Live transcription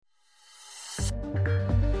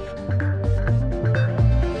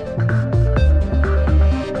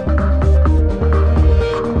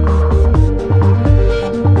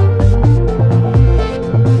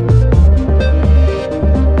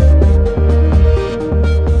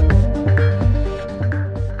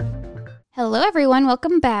Hello, everyone.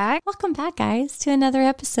 Welcome back. Welcome back, guys, to another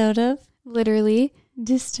episode of Literally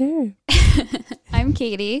Disturb. I'm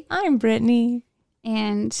Katie. I'm Brittany.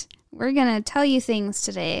 And we're going to tell you things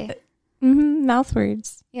today. Mouth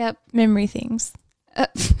words. Yep. Memory things. We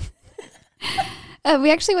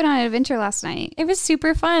actually went on an adventure last night. It was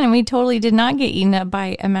super fun, and we totally did not get eaten up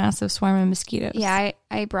by a massive swarm of mosquitoes. Yeah,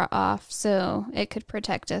 I brought off so it could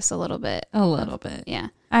protect us a little bit. A little bit. Yeah.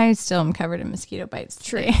 I still am covered in mosquito bites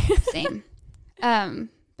today. Same.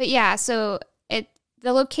 But yeah, so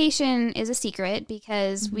the location is a secret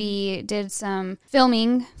because we did some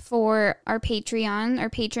filming for our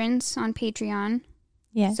patrons on Patreon.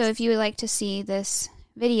 Yes. So if you would like to see this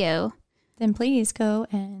video, then please go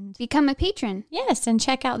and become a patron. Yes, and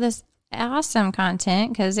check out this awesome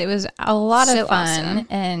content because it was a lot of fun. Awesome.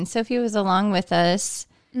 And Sophie was along with us,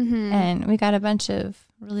 and we got a bunch of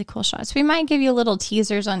really cool shots. We might give you little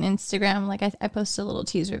teasers on Instagram. Like I posted a little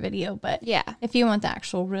teaser video, but yeah, if you want the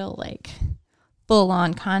actual real full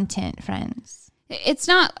on content, friends, it's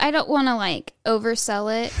not. I don't want to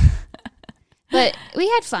oversell it, but we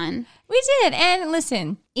had fun. We did. And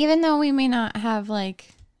listen, even though we may not have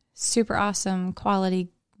super awesome quality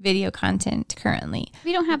video content currently,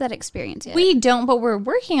 we don't have that experience yet. We don't, but we're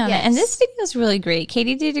working on Yes. it. And this video is really great.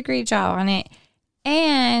 Katie did a great job on it.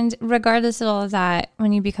 And regardless of all of that,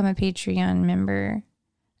 when you become a Patreon member,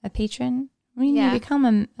 a patron, when you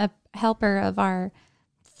become a helper of our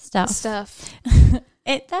stuff.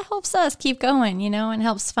 That helps us keep going, and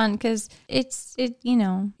helps fun because it's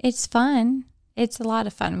fun. It's a lot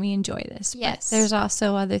of fun. We enjoy this. Yes. But there's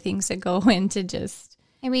also other things that go into just.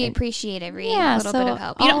 And we appreciate every little bit of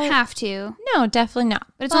help. You don't have to. No, definitely not.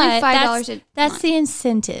 But it's only $5 That's the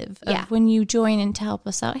incentive of when you join and to help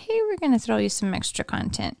us out. Hey, we're going to throw you some extra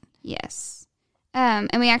content. Yes. And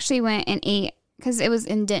we actually went and ate because it was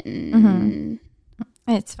in Denton.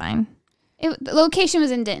 It's fine. The location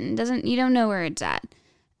was in Denton. You don't know where it's at.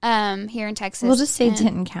 Here in Texas. We'll just say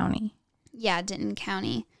Denton County. Yeah, Denton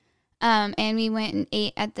County. And we went and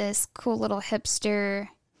ate at this cool little hipster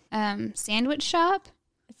sandwich shop.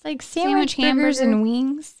 It's like sandwich hamburgers and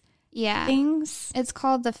wings. Yeah. Things. It's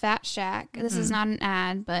called the Fat Shack. This is not an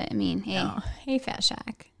ad, but I mean, hey. No. Hey, Fat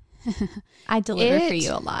Shack. I deliver for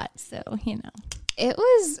you a lot, so, It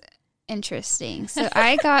was interesting. So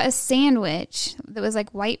I got a sandwich that was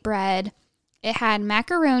white bread. It had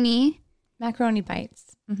macaroni. Macaroni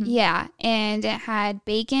bites. Mm-hmm. Yeah. And it had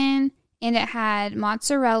bacon, and it had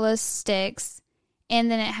mozzarella sticks, and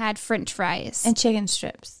then it had French fries. And chicken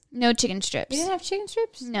strips. No chicken strips. You didn't have chicken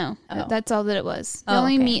strips? No. Oh. That's all that it was. The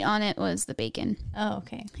only meat on it was the bacon. Oh,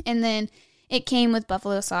 okay. And then it came with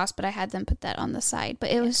buffalo sauce, but I had them put that on the side.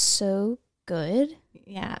 But it was so good.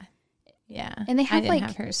 Yeah. Yeah. And they have I didn't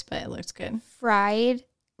have hers, but it looks good. Fried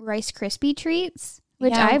Rice Krispie treats,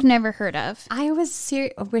 which I've never heard of. I was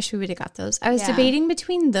serious. I wish we would have got those. I was debating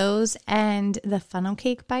between those and the funnel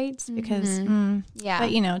cake bites because,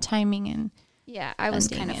 but timing and. Yeah, I was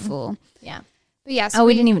kind of full. Yeah. But yeah, so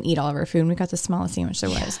we didn't even eat all of our food. We got the smallest sandwich there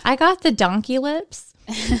was. I got the donkey lips.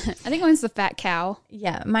 I think mine's the fat cow.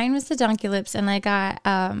 Yeah, mine was the donkey lips, and I got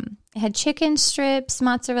it had chicken strips,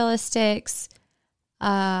 mozzarella sticks,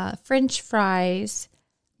 French fries,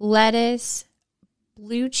 lettuce,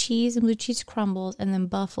 blue cheese and blue cheese crumbles, and then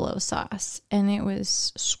buffalo sauce. And it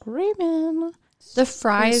was screaming. The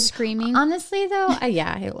fries screaming. Honestly, though,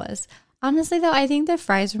 yeah, it was. Honestly, though, I think the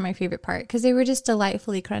fries were my favorite part because they were just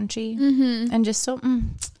delightfully crunchy and just so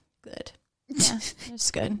good. Yeah,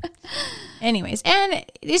 it's good. Anyways, and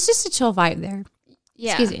it's just a chill vibe there.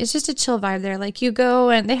 Yeah. Excuse me. It's just a chill vibe there. You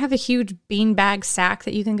go and they have a huge beanbag sack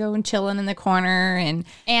that you can go and chill in the corner and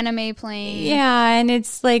anime playing. Yeah, and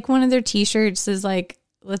it's one of their t-shirts is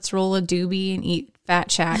let's roll a doobie and eat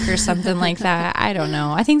Fat Shack or something like that. I don't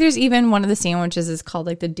know. I think there's even one of the sandwiches is called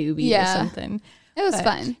the doobie or something. It was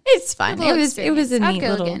fun. It's fun. It was a neat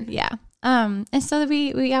little again. Yeah. And so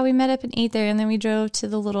we met up and ate there, and then we drove to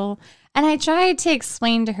the little, and I tried to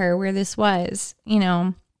explain to her where this was,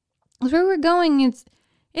 where we're going.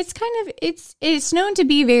 It's known to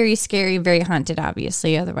be very scary, very haunted,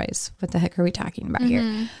 obviously. Otherwise, what the heck are we talking about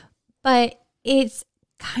here? But it's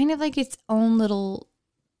kind of its own little.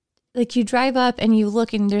 You drive up and you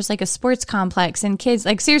look and there's a sports complex and kids,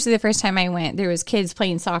 seriously, the first time I went, there was kids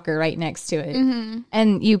playing soccer right next to it.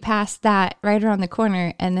 And you pass that right around the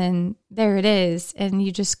corner and then there it is. And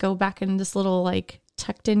you just go back in this little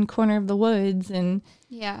tucked in corner of the woods. And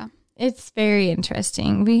yeah, it's very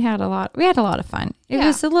interesting. We had a lot of fun. It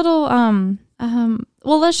was a little, well,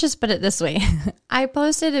 let's just put it this way. I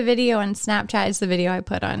posted a video on Snapchat. It's the video I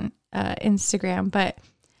put on Instagram, but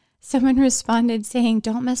someone responded saying,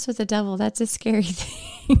 "Don't mess with the devil. That's a scary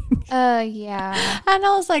thing." Yeah. And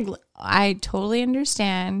I was like, I totally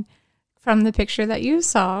understand from the picture that you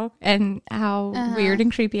saw and how weird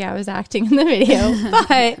and creepy I was acting in the video.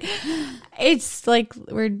 But it's like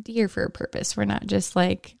we're here for a purpose. We're not just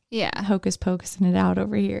like hocus pocusing it out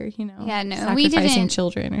over here, you know. Yeah, no, sacrificing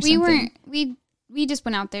children or something. We just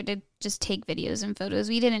went out there to just take videos and photos.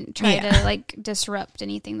 We didn't try to like disrupt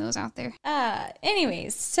anything that was out there.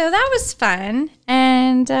 Anyways, so that was fun.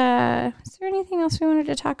 And is there anything else we wanted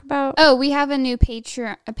to talk about? Oh, we have a new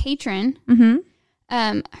patron. Mm-hmm.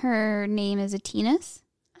 Her name is Atinas.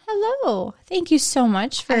 Hello. Thank you so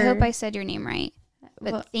much for... I hope I said your name right.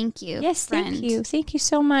 But thank you. Yes, friend. thank you. Thank you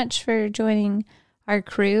so much for joining our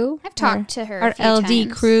crew. I've talked to her our a few LD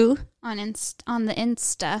times crew on the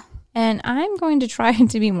Insta. And I'm going to try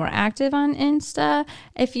to be more active on Insta.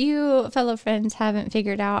 If you fellow friends haven't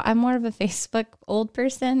figured out, I'm more of a Facebook old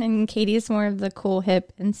person, and Katie's more of the cool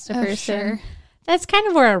hip Insta person. Sure. That's kind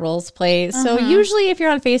of where our roles play. So usually if you're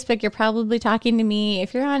on Facebook, you're probably talking to me.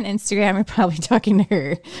 If you're on Instagram, you're probably talking to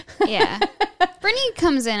her. Yeah. Brittany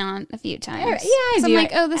comes in on a few times. Yeah, I do. I'm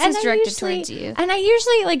like, oh, this is directed towards you. And I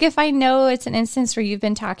usually, like, if I know it's an instance where you've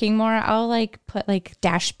been talking more, I'll, like, put, like,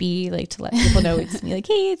 -B, like, to let people know it's me. Like,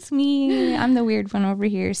 hey, it's me. I'm the weird one over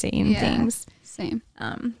here saying things. Same.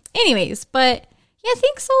 Anyways, but, yeah,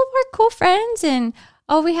 thanks all of our cool friends. And,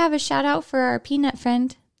 we have a shout out for our Peanut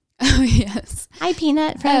friend. Oh, yes. Hi,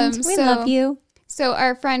 Peanut friend. We love you. So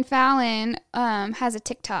our friend Fallon has a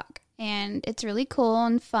TikTok, and it's really cool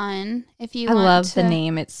and fun. If you, I love the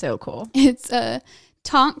name. It's so cool. It's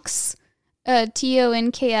Tonks,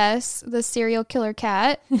 TONKS, the serial killer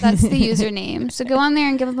cat. That's the username. So go on there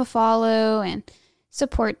and give them a follow and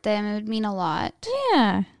support them. It would mean a lot.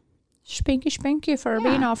 Yeah. Spanky for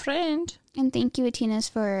being our friend. And thank you, Atinas,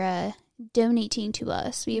 for donating to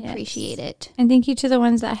us. We appreciate it. And thank you to the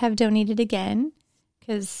ones that have donated again,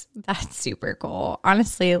 because that's super cool.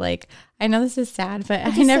 Honestly, like, I know this is sad, but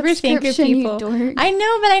I never think of people. I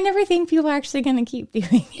know, but I never think people are actually going to keep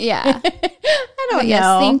doing it. Yeah. I don't know. Yes,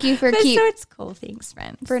 thank you for so it's cool. Thanks,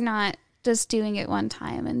 friends. For not just doing it one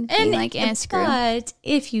time and being like, screw. But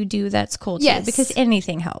if you do, that's cool too. Yes. Because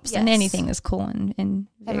anything helps and anything is cool and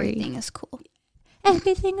everything is cool.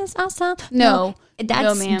 Everything is awesome. No,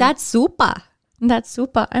 ma'am. That's super. That's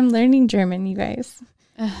super. I'm learning German, you guys.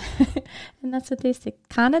 And that's what they say.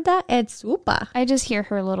 Canada, it's super. I just hear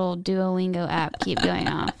her little Duolingo app keep going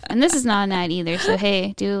off. And this is not an ad either. So,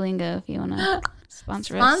 hey, Duolingo, if you want to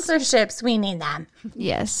sponsor us. Sponsorships, we need them.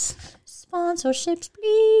 Yes. Sponsorships,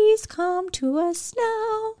 please come to us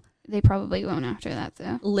now. They probably won't after that,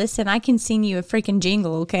 though. Listen, I can sing you a freaking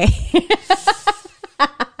jingle, okay?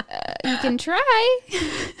 You can try.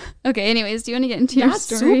 Okay, anyways, do you want to get into your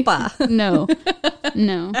story? Super. No.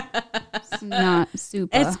 It's not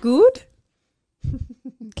super. It's good?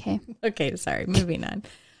 Okay. Okay, sorry. Moving on.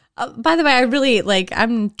 By the way, I really, like, I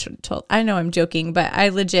know I'm joking, but I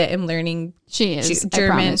legit am learning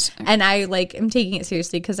German. And I, like, am taking it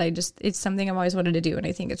seriously because it's something I've always wanted to do, and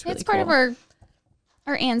I think it's really cool. It's part of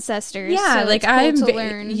our ancestors. Yeah, so like, it's cool to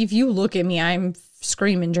learn. If you look at me, I'm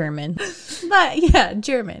screaming German. But yeah,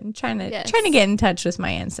 German, trying to get in touch with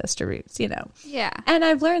my ancestor roots, you know. Yeah. And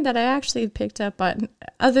I've learned that I actually picked up on,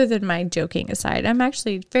 other than my joking aside, I'm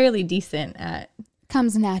actually fairly decent at.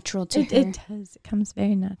 Comes natural to her. It does. It comes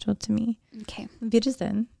very natural to me. Okay.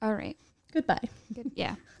 Wiedersehen. All right. Goodbye.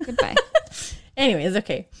 Yeah. Goodbye. Anyways,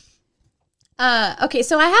 okay. Okay,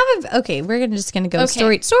 so we're just gonna go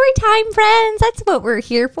story time, friends. That's what we're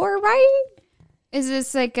here for, right? Is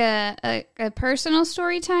this like a personal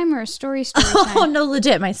story time or a story time? Oh no,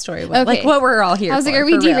 legit, my story. Like what we're all here. I was for, like, are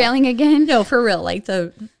we derailing again? No, for real. Like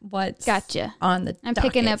what's gotcha on the. I'm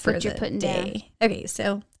picking up what you're putting down. Okay,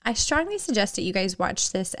 so I strongly suggest that you guys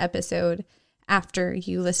watch this episode after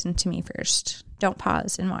you listen to me first. Don't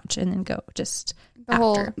pause and watch, and then go just the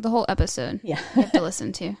whole episode. Yeah, you have to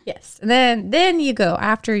listen to. Yes, and then you go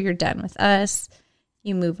after you're done with us.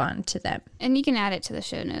 You move on to them, and you can add it to the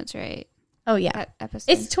show notes, right? Oh yeah, that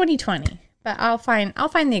episode. It's 2020, but I'll find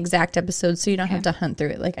the exact episode so you don't have to hunt through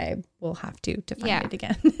it like I will have to find it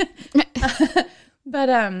again. But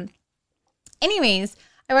anyways,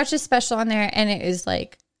 I watched a special on there and it was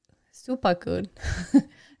like super good.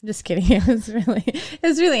 Just kidding. It was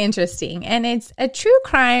really interesting, and it's a true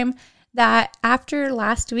crime that after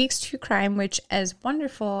last week's true crime, which as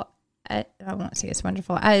wonderful, I won't say as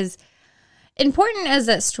wonderful as. Important as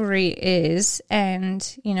that story is, and,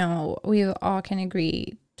 you know, we all can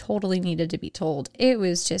agree totally needed to be told, it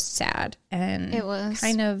was just sad. And it was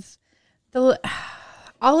kind of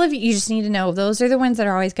all of you just need to know those are the ones that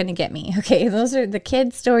are always going to get me. Okay, those are the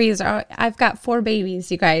kid stories. I've got 4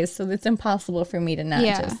 babies, you guys, so it's impossible for me to not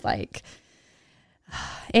just like.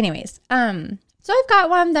 Anyways, so I've got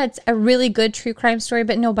one that's a really good true crime story,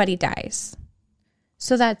 but nobody dies,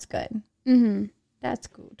 so that's good. Mm-hmm. That's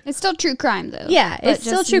good. It's still true crime though. Yeah, it's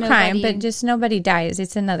still true crime, but just nobody dies.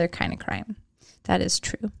 It's another kind of crime. That is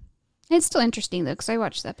true. It's still interesting though, because I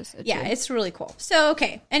watched the episode. Yeah, it's really cool. So,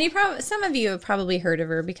 okay. And some of you have probably heard of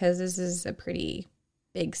her because this is a pretty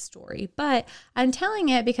big story. But I'm telling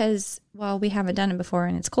it because, well, we haven't done it before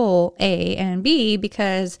and it's cool, A, and B,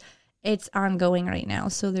 because it's ongoing right now.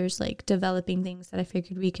 So there's like developing things that I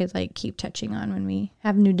figured we could like keep touching on when we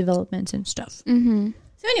have new developments and stuff. Mm-hmm.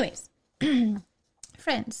 So anyways,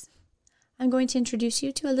 friends, I'm going to introduce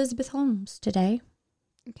you to Elizabeth Holmes today.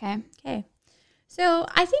 Okay. So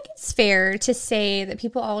I think it's fair to say that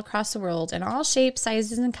people all across the world in all shapes,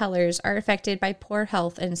 sizes, and colors are affected by poor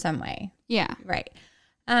health in some way. Yeah. Right.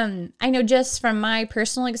 I know just from my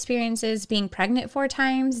personal experiences being pregnant 4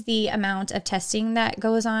 times, the amount of testing that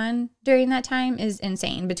goes on during that time is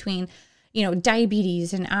insane between,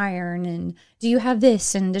 diabetes and iron and do you have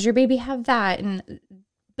this and does your baby have that?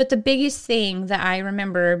 But the biggest thing that I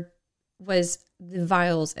remember was the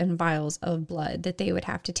vials and vials of blood that they would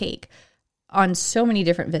have to take on so many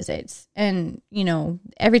different visits. And,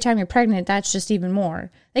 every time you're pregnant, that's just even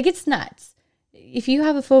more. Like, it's nuts. If you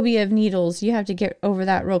have a phobia of needles, you have to get over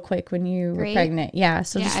that real quick when you were pregnant. Yeah,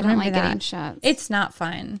 so just remember that. Getting shots. It's not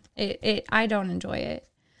fun. I don't enjoy it.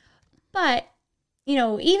 But,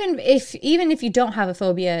 even if you don't have a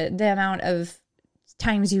phobia, the amount of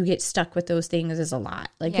times you get stuck with those things is a lot.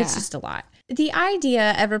 Like, it's just a lot. The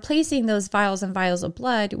idea of replacing those vials and vials of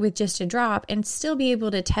blood with just a drop and still be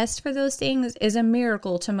able to test for those things is a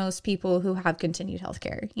miracle to most people who have continued health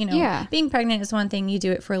care. Being pregnant is one thing. You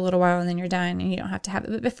do it for a little while and then you're done and you don't have to have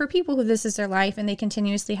it. But for people who this is their life and they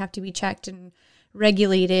continuously have to be checked and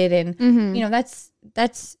regulated and,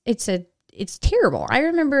 it's terrible. I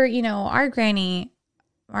remember, our granny,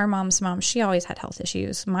 our mom's mom, she always had health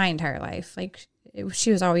issues my entire life. Like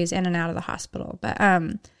she was always in and out of the hospital. But,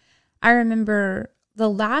 I remember the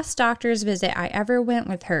last doctor's visit I ever went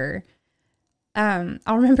with her. I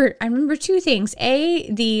remember 2 things.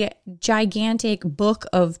 A, the gigantic book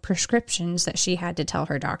of prescriptions that she had to tell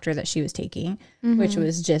her doctor that she was taking, which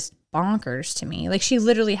was just bonkers to me. Like she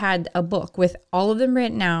literally had a book with all of them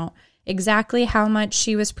written out, exactly how much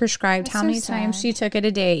she was prescribed, how many times she took it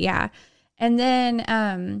a day. Yeah. And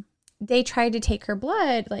then they tried to take her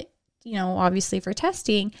blood, like, obviously for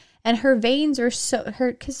testing. And her veins are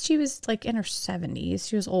because she was like in her 70s.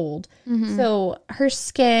 She was old. Mm-hmm. So her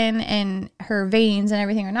skin and her veins and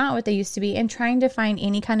everything are not what they used to be. And trying to find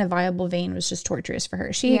any kind of viable vein was just torturous for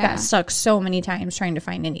her. She got stuck so many times trying to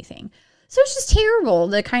find anything. So it's just terrible,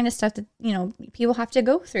 the kind of stuff that, people have to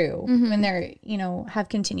go through when they're, have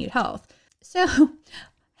continued health. So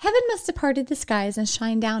heaven must have parted the skies and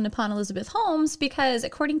shined down upon Elizabeth Holmes because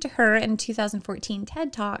according to her in 2014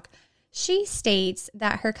 TED Talk, she states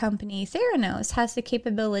that her company, Theranos, has the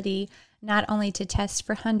capability not only to test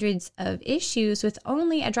for hundreds of issues with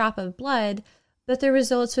only a drop of blood, but the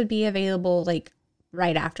results would be available like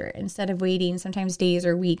right after instead of waiting sometimes days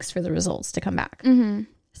or weeks for the results to come back. Mm-hmm.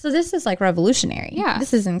 So this is like revolutionary. Yeah.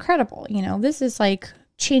 This is incredible. This is like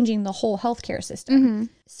changing the whole healthcare system. Mm-hmm.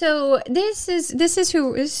 So this is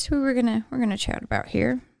who we're gonna chat about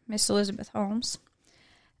here, Miss Elizabeth Holmes.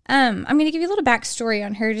 I'm going to give you a little backstory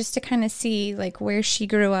on her just to kind of see like where she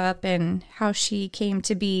grew up and how she came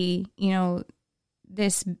to be,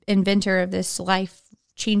 this inventor of this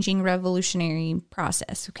life-changing revolutionary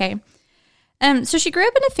process, okay? So she grew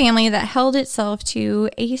up in a family that held itself to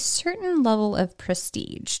a certain level of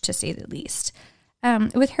prestige, to say the least.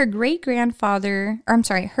 With her great-great-grandfather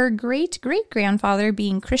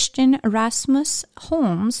being Christian Erasmus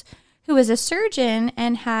Holmes, who was a surgeon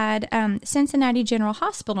and had Cincinnati General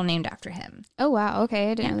Hospital named after him. Oh, wow. Okay,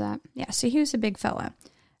 I didn't know that. Yeah, so he was a big fella.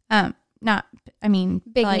 Big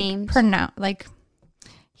name.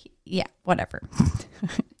 Whatever.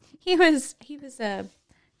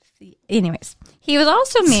 Anyways, he was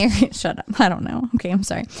also married. Shut up. I don't know. Okay, I'm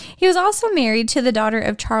sorry. He was also married to the daughter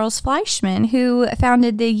of Charles Fleischmann, who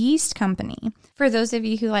founded the yeast company. For those of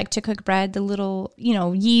you who like to cook bread, the little,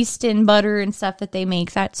 yeast and butter and stuff that they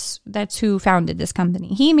make, that's who founded this company.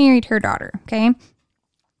 He married her daughter, okay?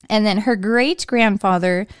 And then her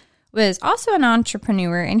great-grandfather was also an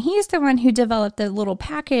entrepreneur, and he's the one who developed the little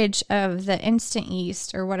package of the instant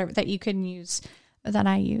yeast or whatever that you can use, that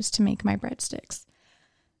I use to make my breadsticks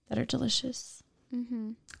that are delicious.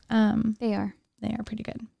 Mm-hmm. They are pretty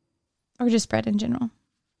good. Or just bread in general.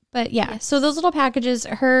 But yeah, so those little packages,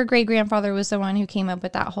 her great-grandfather was the one who came up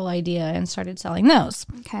with that whole idea and started selling those.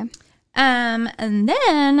 Okay. And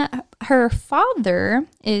then her father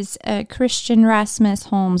is Christian Rasmus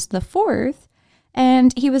Holmes IV,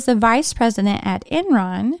 and he was the vice president at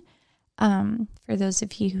Enron. For those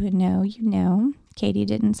of you who know, you know. Katie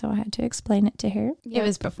didn't, so I had to explain it to her. Yep. It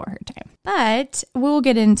was before her time. But we'll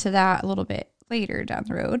get into that a little bit later down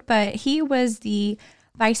the road. But he was the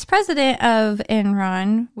vice president of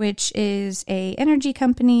Enron, which is a energy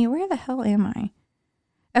company. Where the hell am I?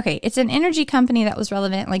 Okay, it's an energy company that was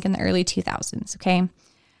relevant like in the early 2000s, okay?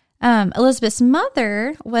 Elizabeth's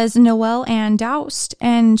mother was Noelle Ann Doust,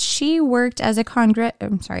 and she worked as a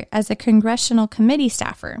congressional committee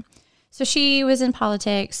staffer. So she was in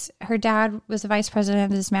politics. Her dad was the vice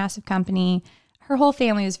president of this massive company. Her whole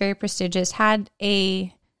family was very prestigious, had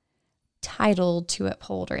a title to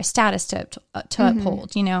uphold or a status to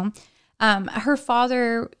uphold, you know. Her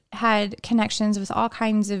father had connections with all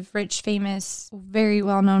kinds of rich, famous, very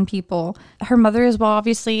well-known people. Her mother as well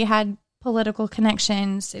obviously had political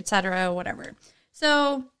connections, etc., whatever.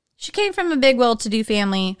 So she came from a big, well-to-do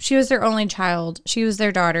family. She was their only child. She was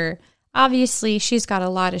their daughter. Obviously, she's got a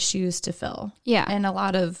lot of shoes to fill. Yeah. And a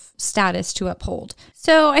lot of status to uphold.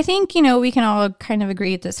 So I think, you know, we can all kind of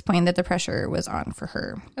agree at this point that the pressure was on for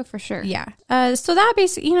her. Oh, for sure. Yeah. So that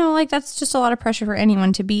basically, you know, like that's just a lot of pressure for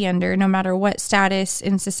anyone to be under, no matter what status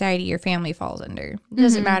in society your family falls under. It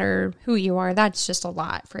doesn't matter who you are. That's just a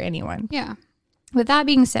lot for anyone. Yeah. With that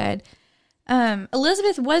being said,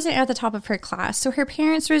 Elizabeth wasn't at the top of her class, so her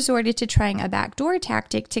parents resorted to trying a backdoor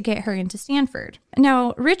tactic to get her into Stanford.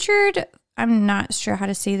 Now, Richard, I'm not sure how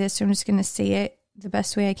to say this, so I'm just going to say it the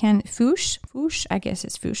best way I can. Fouche, I guess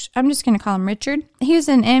it's Fouche. I'm just going to call him Richard. He was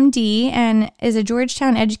an MD and is a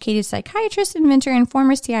Georgetown-educated psychiatrist, inventor, and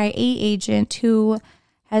former CIA agent who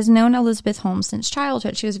has known Elizabeth Holmes since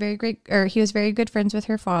childhood. He was very good friends with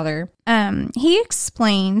her father. He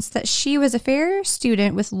explains that she was a fair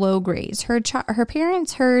student with low grades. Her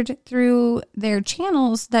parents heard through their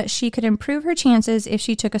channels that she could improve her chances if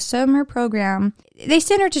she took a summer program. They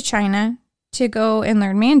sent her to China to go and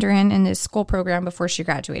learn Mandarin in this school program before she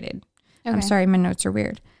graduated. Okay. I'm sorry, my notes are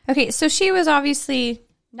weird. Okay, so she was obviously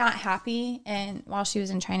not happy, and while she was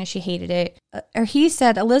in China, she hated it. Or he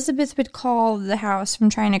said Elizabeth would call the house from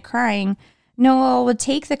China crying. Noel would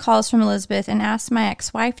take the calls from Elizabeth and ask my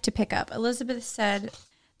ex-wife to pick up. Elizabeth said,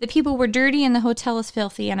 the people were dirty and the hotel is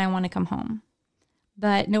filthy and I want to come home.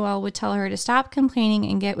 But Noel would tell her to stop complaining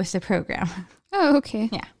and get with the program. Oh, okay.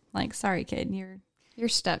 Yeah, like, sorry, kid, you're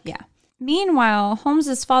stuck. Yeah. Meanwhile,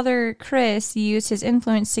 Holmes's father, Chris, used his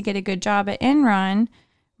influence to get a good job at Enron,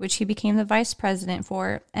 which he became the vice president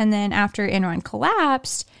for. And then after Enron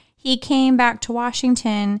collapsed, he came back to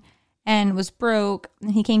Washington and was broke.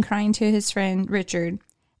 And he came crying to his friend Richard.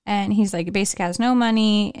 And he's like, basically has no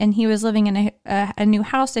money. And he was living in a new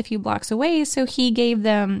house a few blocks away. So he gave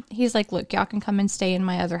them, he's like, look, y'all can come and stay in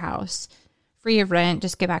my other house. Free of rent.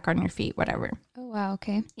 Just get back on your feet, whatever. Oh, wow.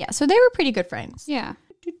 Okay. Yeah. So they were pretty good friends. Yeah.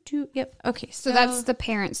 Yep. Okay. So that's the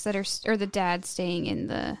parents that are, or the dad staying in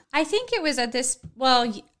the... I think it was at this,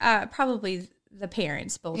 probably the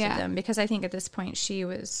parents, both of them, because I think at this point she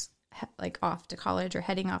was like off to college or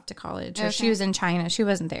heading off to college, or she was in China. She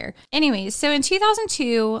wasn't there. Anyways, so in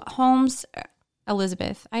 2002,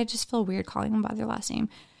 Elizabeth, I just feel weird calling them by their last name.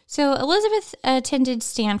 So Elizabeth attended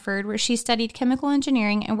Stanford, where she studied chemical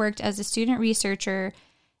engineering and worked as a student researcher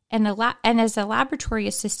and as a laboratory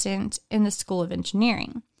assistant in the School of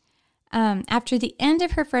Engineering. After the end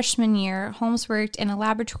of her freshman year, Holmes worked in a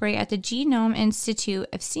laboratory at the Genome Institute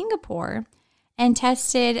of Singapore and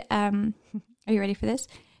tested, are you ready for this?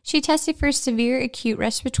 She tested for severe acute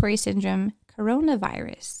respiratory syndrome,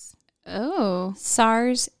 coronavirus. Oh.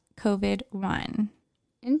 SARS-CoV-1.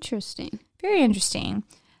 Interesting. Very interesting.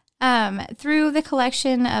 Through the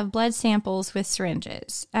collection of blood samples with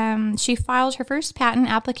syringes. She filed her first patent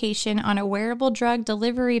application on a wearable drug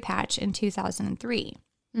delivery patch in 2003.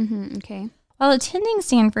 Okay. While attending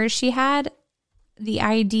Stanford, she had the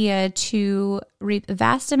idea to reap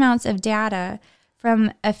vast amounts of data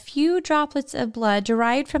from a few droplets of blood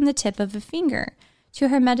derived from the tip of a finger. To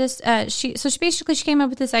her she came up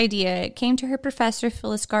with this idea. It came to her professor,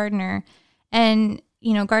 Phyllis Gardner, and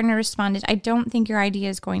Gardner responded, I don't think your idea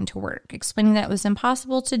is going to work, explaining that it was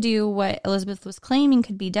impossible to do what Elizabeth was claiming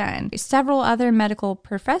could be done. Several other medical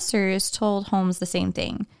professors told Elizabeth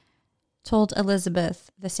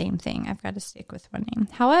the same thing. I've got to stick with one name.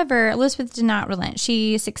 However, Elizabeth did not relent.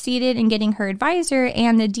 She succeeded in getting her advisor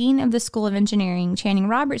and the dean of the School of Engineering, Channing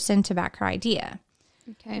Robertson, to back her idea.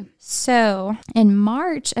 Okay. So, in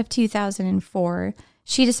March of 2004,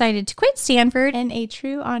 she decided to quit Stanford in a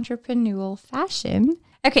true entrepreneurial fashion.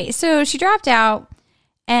 Okay, so she dropped out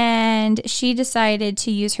and she decided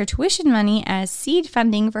to use her tuition money as seed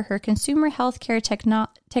funding for her consumer healthcare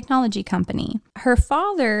technology company. Her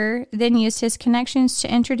father then used his connections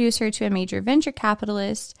to introduce her to a major venture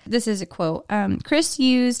capitalist. This is a quote. Chris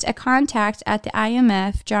used a contact at the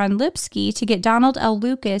IMF, John Lipsky, to get Donald L.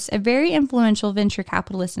 Lucas, a very influential venture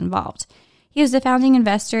capitalist, involved. He was the founding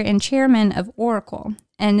investor and chairman of Oracle,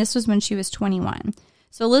 and this was when she was 21.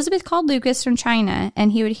 So Elizabeth called Lucas from China,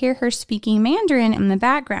 and he would hear her speaking Mandarin in the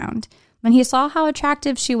background. When he saw how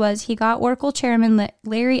attractive she was, he got Oracle chairman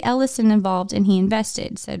Larry Ellison involved, and he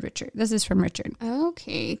invested, said Richard. This is from Richard.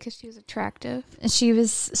 Okay, because she was attractive. She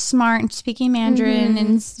was smart, speaking Mandarin,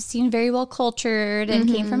 and seemed very well cultured, and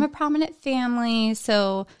came from a prominent family.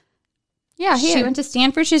 So, yeah, she went to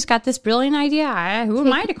Stanford. She's got this brilliant idea. Who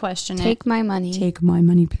am I to question it? Take my money. Take my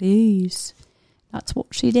money, please. That's what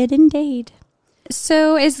she did indeed.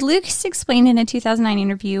 So, as Lucas explained in a 2009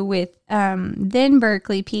 interview with then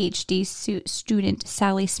Berkeley PhD student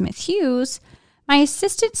Sally Smith Hughes, my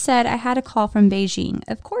assistant said I had a call from Beijing.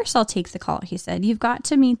 Of course I'll take the call, he said. You've got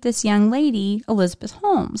to meet this young lady, Elizabeth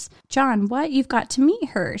Holmes. John, what? You've got to meet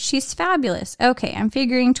her. She's fabulous. Okay, I'm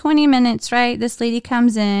figuring 20 minutes, right? This lady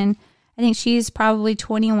comes in. I think she's probably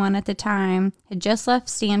 21 at the time, had just left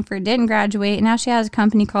Stanford, didn't graduate, and now she has a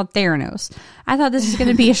company called Theranos. I thought this was going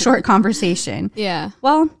to be a short conversation. Yeah.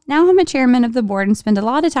 Well, now I'm a chairman of the board and spend a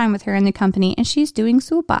lot of time with her in the company, and she's doing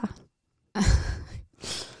super.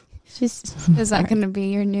 Is that going to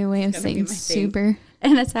be your new way of saying super?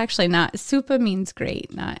 And it's actually not. Super means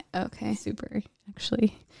great, not okay. Super,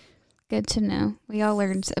 actually. Good to know. We all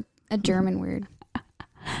learned a German word.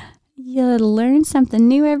 You learn something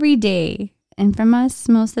new every day. And from us,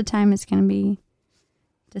 most of the time, it's going to be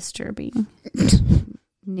disturbing.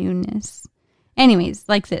 Newness. Anyways,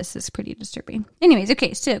 like this is pretty disturbing. Anyways,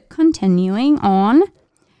 okay, so continuing on.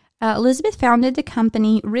 Elizabeth founded the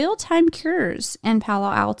company Real Time Cures in Palo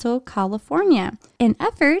Alto, California, in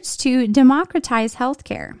efforts to democratize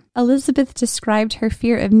healthcare. Elizabeth described her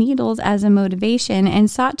fear of needles as a motivation and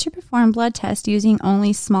sought to perform blood tests using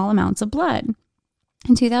only small amounts of blood.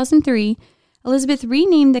 In 2003, Elizabeth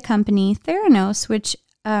renamed the company Theranos, which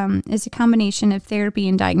is a combination of therapy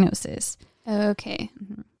and diagnosis. Okay.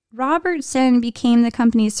 Robertson became the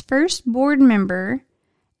company's first board member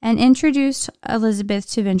and introduced Elizabeth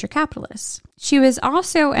to venture capitalists. She was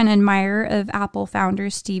also an admirer of Apple founder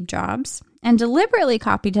Steve Jobs and deliberately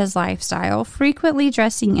copied his lifestyle, frequently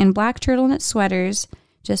dressing in black turtleneck sweaters,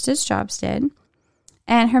 just as Jobs did.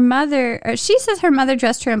 And her mother, she says her mother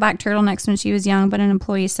dressed her in black turtlenecks when she was young, but an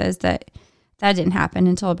employee says that didn't happen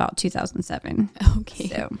until about 2007. Okay.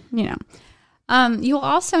 So, you know. You'll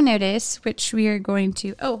also notice, which we are going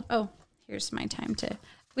to, here's my time to,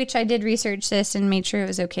 which I did research this and made sure it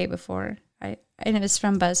was okay before. And it was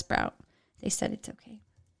from Buzzsprout. They said it's okay.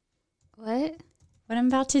 What? What I'm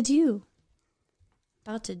about to do.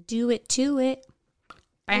 About to do it to it.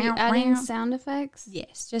 Are you adding sound effects?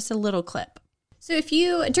 Yes, just a little clip. So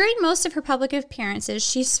during most of her public appearances,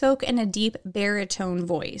 she spoke in a deep baritone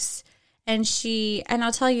voice. And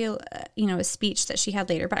I'll tell you, a speech that she had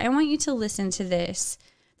later, but I want you to listen to this.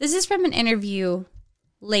 This is from an interview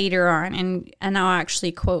later on, and I'll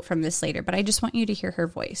actually quote from this later, but I just want you to hear her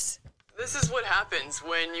voice. This is what happens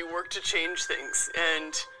when you work to change things,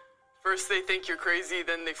 and first they think you're crazy,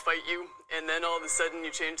 then they fight you, and then all of a sudden you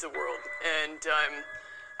change the world. And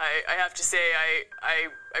I have to say,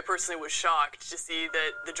 I personally was shocked to see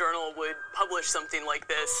that the Journal would publish something like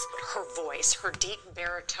this. Her voice, her deep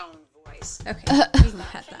baritone voice. Okay, we can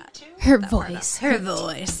cut that. Her voice. Her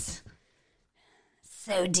voice.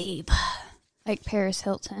 So deep. Like Paris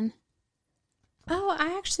Hilton. Oh,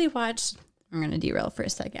 I actually watched, I'm going to derail for a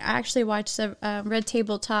second. I actually watched a Red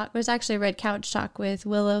Table Talk. It was actually a Red Couch Talk with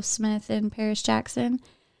Willow Smith and Paris Jackson.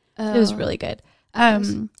 It was really good.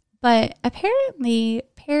 But apparently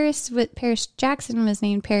Paris Jackson was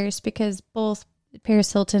named Paris because both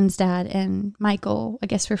Paris Hilton's dad and Michael, I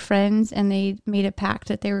guess, were friends, and they made a pact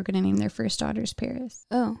that they were going to name their first daughters Paris.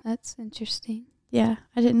 Oh, that's interesting. Yeah,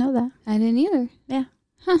 I didn't know that. I didn't either. Yeah.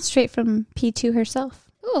 Huh. Straight from P2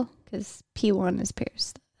 herself. Cool. Because P1 is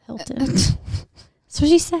Paris Hilton. That's what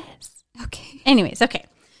she says. Okay. Anyways, okay.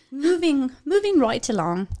 Moving right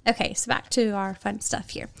along. Okay, so back to our fun stuff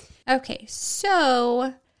here. Okay,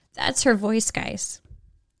 so that's her voice, guys.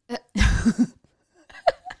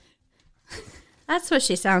 That's what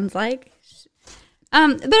she sounds like.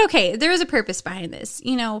 But okay, there is a purpose behind this.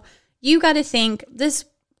 You got to think this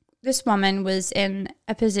woman was in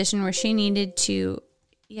a position where she needed to.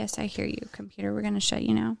 Yes, I hear you, computer. We're going to shut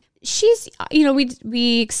you now. she's, you know,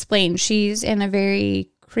 we explained she's in a very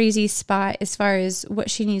crazy spot as far as what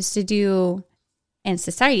she needs to do in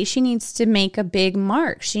society. She needs to make a big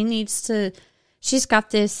mark. She's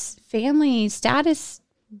got this family status,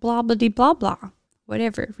 blah, blah, blah, blah,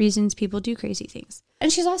 whatever reasons people do crazy things.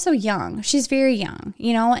 And she's also young. She's very young,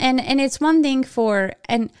 you know, and it's one thing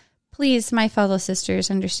and please, my fellow sisters,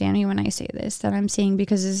 understand me when I say this, that I'm saying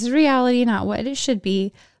because this is reality, not what it should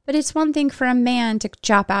be. But it's one thing for a man to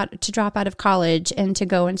drop out of college and to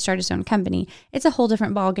go and start his own company. It's a whole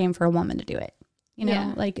different ballgame for a woman to do it. You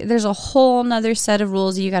know, like there's a whole nother set of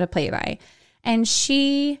rules you got to play by. And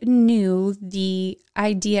she knew the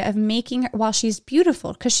idea of making her, while she's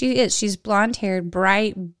beautiful, because she's blonde haired,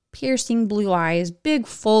 bright, piercing blue eyes, big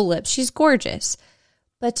full lips. She's gorgeous.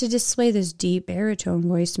 But to display this deep baritone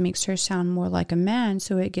voice makes her sound more like a man.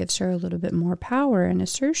 So it gives her a little bit more power and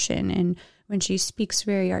assertion. And when she speaks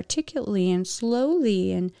very articulately and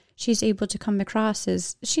slowly, and she's able to come across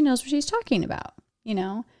as she knows what she's talking about, you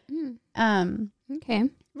know? Okay.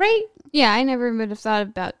 Right? Yeah, I never would have thought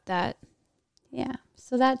about that. Yeah.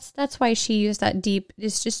 So that's why she used that deep.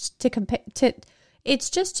 It's just to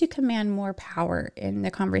command more power in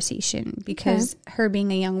the conversation because her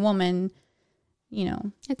being a young woman, you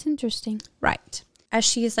know. That's interesting. Right. As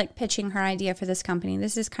she is like pitching her idea for this company,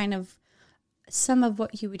 this is kind of some of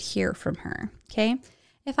what you would hear from her. Okay.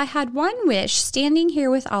 If I had one wish standing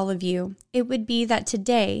here with all of you, it would be that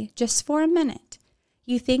today, just for a minute,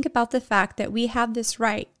 you think about the fact that we have this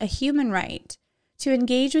right, a human right, to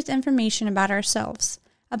engage with information about ourselves,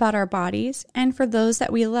 about our bodies, and for those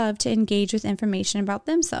that we love to engage with information about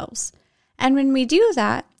themselves. And when we do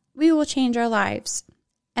that, we will change our lives,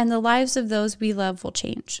 and the lives of those we love will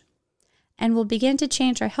change. And we'll begin to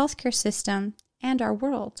change our healthcare system and our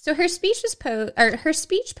world. So her speech posed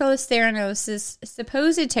Theranos'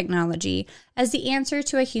 supposed technology as the answer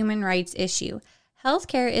to a human rights issue.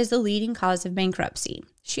 Healthcare is the leading cause of bankruptcy.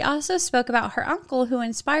 She also spoke about her uncle who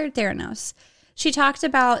inspired Theranos. She talked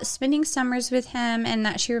about spending summers with him and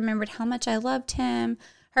that she remembered how much I loved him.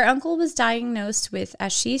 Her uncle was diagnosed with,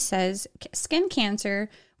 as she says, skin cancer,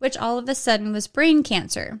 which all of a sudden was brain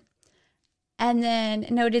cancer. And then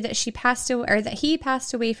noted that he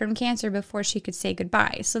passed away from cancer before she could say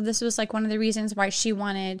goodbye. So this was like one of the reasons why she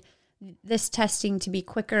wanted this testing to be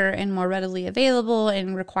quicker and more readily available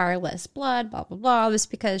and require less blood, blah, blah, blah, was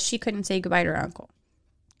because she couldn't say goodbye to her uncle.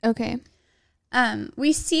 Okay.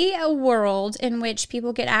 We see a world in which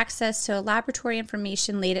people get access to laboratory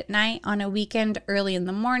information late at night, on a weekend, early in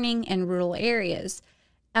the morning in rural areas.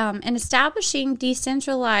 And establishing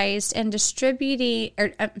decentralized and distributed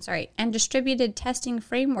testing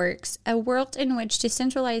frameworks, a world in which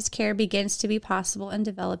decentralized care begins to be possible in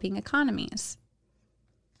developing economies.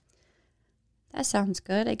 That sounds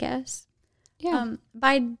good, I guess. Yeah.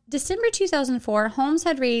 By December 2004, Holmes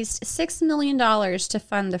had raised $6 million to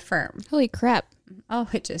fund the firm. Holy crap. Oh,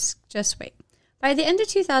 just wait. By the end of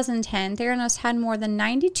 2010, Theranos had more than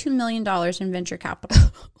 $92 million in venture capital.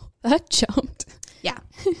 That jumped. Yeah.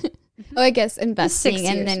 Oh, I guess investing 6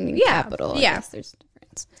 years. and then Yeah. capital. Yeah. I guess there's a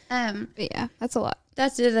difference. But yeah, that's a lot.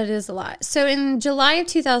 That is a lot. So in July of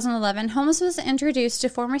 2011, Holmes was introduced to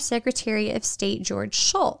former Secretary of State George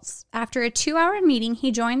Shultz. After a 2-hour meeting, he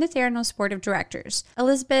joined the Theranos board of directors.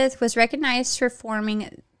 Elizabeth was recognized for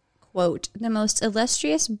forming, quote, the most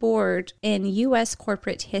illustrious board in U.S.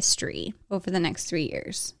 corporate history over the next 3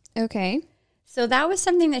 years. Okay. So that was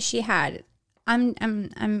something that she had. I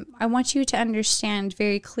want you to understand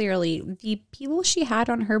very clearly, the people she had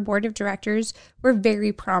on her board of directors were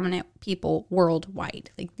very prominent people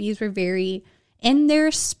worldwide. Like, these were very, in their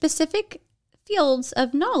specific fields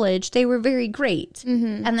of knowledge, they were very great.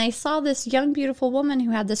 Mm-hmm. And they saw this young, beautiful woman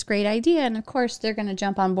who had this great idea. And of course, they're going to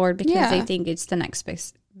jump on board because they think it's the next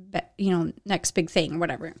big thing,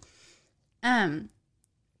 whatever.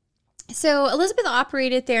 So Elizabeth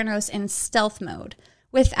operated Theranos in stealth mode,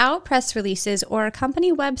 without press releases or a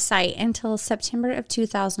company website, until September of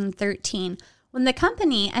 2013, when the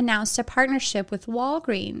company announced a partnership with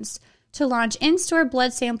Walgreens to launch in-store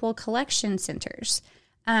blood sample collection centers.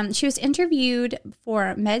 She was interviewed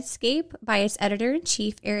for Medscape by its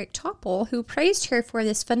editor-in-chief, Eric Topol, who praised her for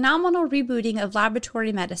this phenomenal rebooting of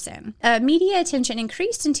laboratory medicine. Media attention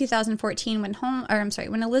increased in 2014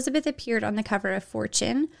 when Elizabeth appeared on the cover of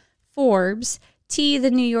Fortune, Forbes,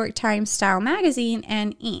 the New York Times Style magazine,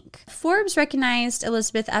 and Inc. Forbes recognized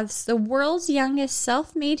Elizabeth as the world's youngest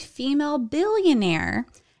self-made female billionaire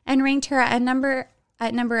and ranked her at number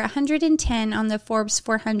 110 on the Forbes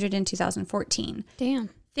 400 in 2014. Damn.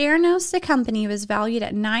 Theranos, the company, was valued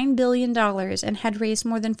at $9 billion and had raised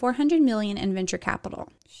more than $400 million in venture capital.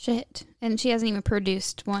 Shit. And she hasn't even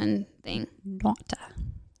produced one thing.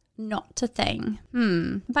 Not a thing.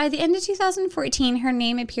 By the end of 2014, her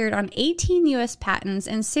name appeared on 18 U.S. patents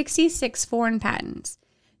and 66 foreign patents.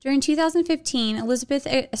 During 2015, Elizabeth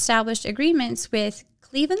established agreements with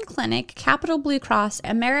Cleveland Clinic, Capital Blue Cross,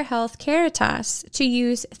 AmeriHealth, Caritas to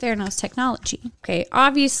use Theranos technology. Okay,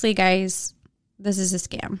 obviously, guys, this is a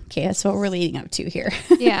scam. Okay, that's what we're leading up to here.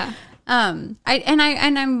 Yeah. I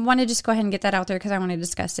want to just go ahead and get that out there because I want to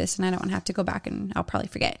discuss this and I don't want to have to go back and I'll probably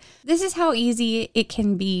forget. This is how easy it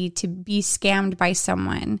can be to be scammed by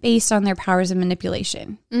someone based on their powers of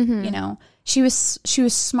manipulation. Mm-hmm. You know, she was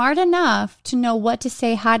smart enough to know what to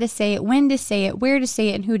say, how to say it, when to say it, where to say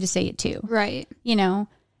it, and who to say it to. Right. You know,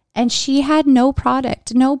 and she had no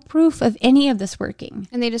product, no proof of any of this working.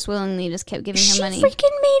 And they just willingly just kept giving her money.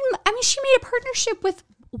 She made a partnership with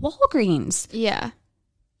Walgreens. Yeah.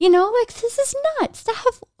 You know, like, this is nuts to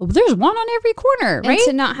have. There's one on every corner, right? And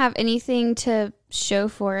to not have anything to show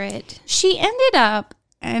for it. She ended up,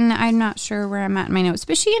 and I'm not sure where I'm at in my notes,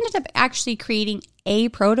 but she ended up actually creating a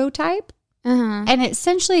prototype. Uh-huh. And it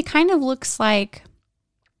essentially kind of looks like,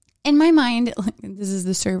 in my mind, this is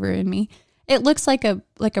the server in me, it looks like a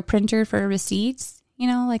printer for receipts, you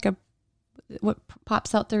know, like what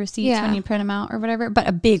pops out the receipts when you print them out or whatever, but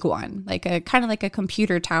a big one, like a kind of like a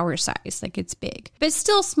computer tower size, like it's big, but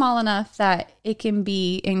still small enough that it can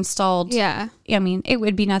be installed. Yeah. I mean, it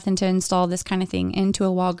would be nothing to install this kind of thing into a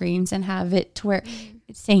Walgreens and have it to where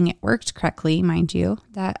it's saying it worked correctly, mind you,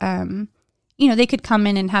 that, you know, they could come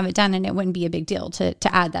in and have it done and it wouldn't be a big deal to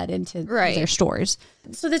add that into their stores.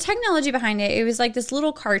 So the technology behind it was like this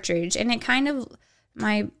little cartridge, and it kind of,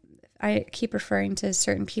 I keep referring to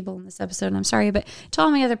certain people in this episode, and I'm sorry, but to all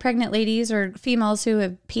my other pregnant ladies or females who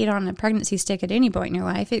have peed on a pregnancy stick at any point in your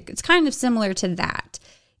life, it's kind of similar to that.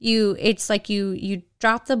 It's like you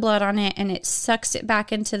drop the blood on it and it sucks it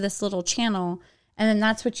back into this little channel, and then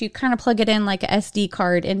that's what you kind of plug it in like a SD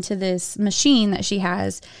card into this machine that she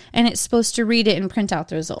has, and it's supposed to read it and print out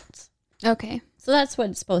the results. Okay. So that's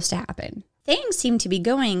what's supposed to happen. Things seem to be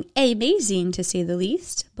going amazing, to say the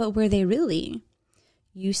least, but were they really?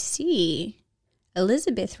 You see,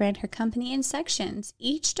 Elizabeth ran her company in sections.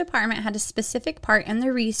 Each department had a specific part in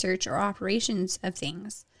the research or operations of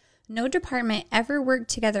things. No department ever worked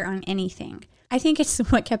together on anything. I think it's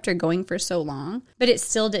what kept her going for so long, but it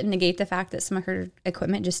still didn't negate the fact that some of her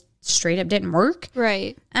equipment just straight up didn't work.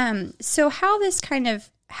 Right. So how this kind of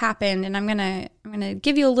happened, and I'm gonna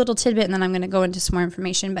give you a little tidbit, and then I'm gonna go into some more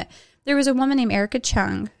information. But there was a woman named Erica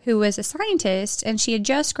Chung who was a scientist, and she had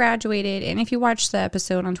just graduated. And if you watch the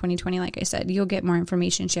episode on 2020, like I said, you'll get more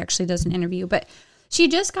information. She actually does an interview, but she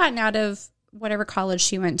had just gotten out of whatever college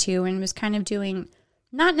she went to and was kind of doing,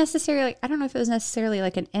 not necessarily, I don't know if it was necessarily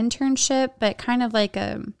like an internship, but kind of like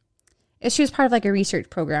she was part of like a research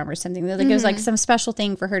program or something. Like it was like some special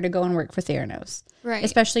thing for her to go and work for Theranos. Right.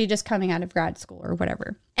 Especially just coming out of grad school or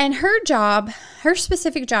whatever. And her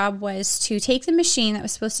specific job was to take the machine that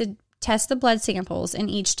was supposed to test the blood samples, and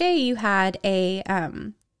each day you had a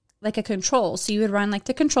like a control. So you would run like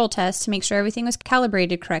the control test to make sure everything was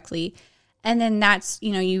calibrated correctly. And then that's,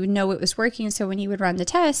 you would know it was working. So when you would run the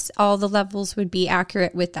test, all the levels would be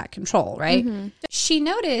accurate with that control, right? Mm-hmm. She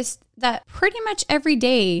noticed that pretty much every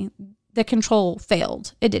day the control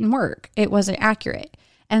failed. It didn't work. It wasn't accurate.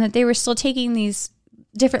 And that they were still taking these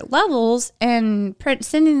different levels and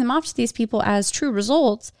sending them off to these people as true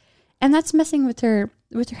results. And that's messing with their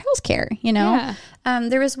health care, Yeah.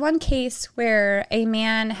 There was one case where a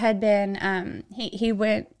man had been, he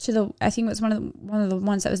went to I think it was one of the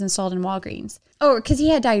ones that was installed in Walgreens. Oh, because he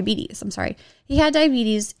had diabetes. I'm sorry. He had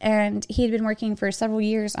diabetes, and he had been working for several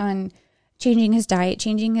years on changing his diet,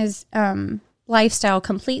 changing his lifestyle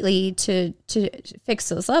completely to fix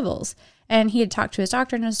those levels. And he had talked to his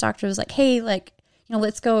doctor, and his doctor was like, hey, like,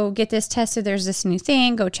 let's go get this tested. There's this new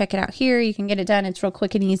thing. Go check it out here. You can get it done. It's real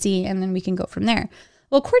quick and easy. And then we can go from there.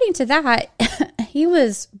 Well, according to that, he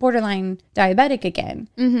was borderline diabetic again.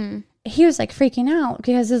 Mm-hmm. He was like freaking out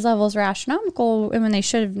because his levels were astronomical and when they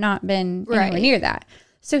should have not been anywhere near that.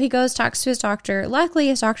 So he goes, talks to his doctor. Luckily,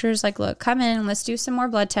 his doctor is like, look, come in. Let's do some more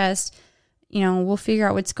blood tests. We'll figure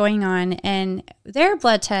out what's going on. And their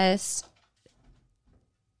blood test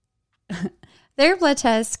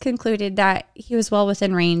concluded that he was well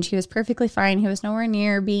within range. He was perfectly fine. He was nowhere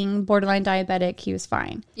near being borderline diabetic. He was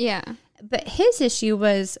fine. Yeah. But his issue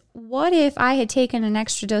was, what if I had taken an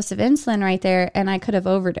extra dose of insulin right there and I could have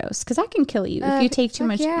overdosed? Because that can kill you if you take too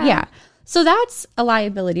much. Yeah. So that's a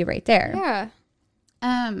liability right there. Yeah.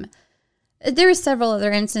 There were several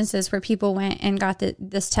other instances where people went and got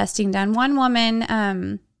this testing done. One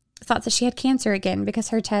woman thought that she had cancer again because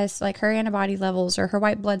her tests, like her antibody levels or her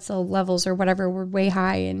white blood cell levels or whatever, were way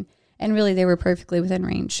high, and really they were perfectly within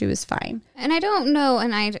range. She was fine. And I don't know,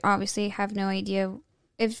 and I obviously have no idea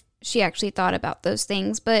if she actually thought about those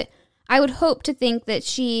things, but I would hope to think that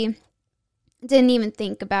she didn't even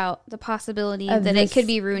think about the possibility that it could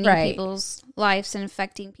be ruining people's lives and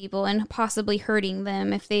affecting people and possibly hurting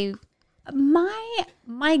them if they...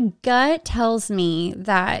 My gut tells me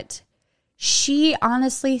that she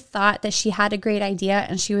honestly thought that she had a great idea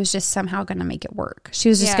and she was just somehow going to make it work. She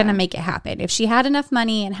was just going to make it happen. If she had enough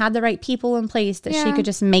money and had the right people in place, that she could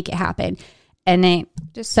just make it happen. And it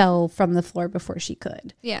just fell from the floor before she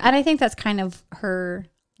could. Yeah. And I think that's kind of her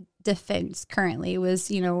defense currently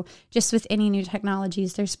was, just with any new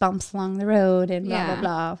technologies, there's bumps along the road and blah, blah,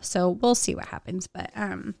 blah. So we'll see what happens.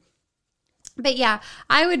 But yeah,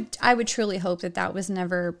 I would truly hope that was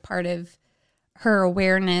never part of her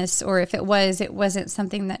awareness, or if it was, it wasn't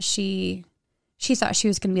something that she thought she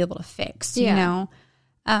was going to be able to fix, because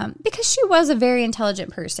she was a very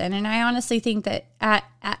intelligent person. And I honestly think that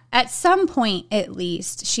at some point, at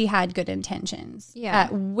least, she had good intentions. Yeah.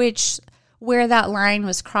 Where that line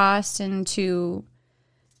was crossed into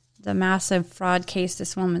the massive fraud case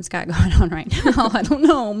this woman's got going on right now, I don't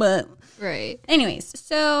know, but... Right. Anyways,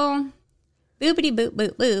 so... Boopity boop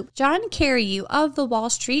boop boop. John Carreyrou of the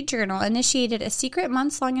Wall Street Journal initiated a secret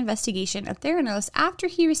months-long investigation of Theranos after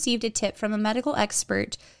he received a tip from a medical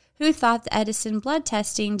expert who thought the Edison blood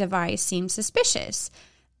testing device seemed suspicious.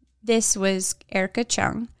 This was Erica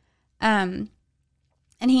Chung. And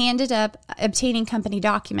he ended up obtaining company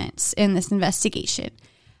documents in this investigation.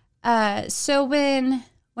 So when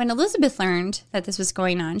Elizabeth learned that this was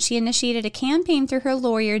going on, she initiated a campaign through her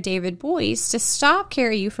lawyer, David Boyce, to stop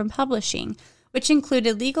Carreyrou from publishing, which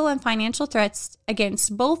included legal and financial threats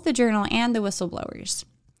against both the journal and the whistleblowers.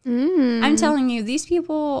 I'm telling you, these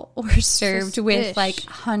people were served with like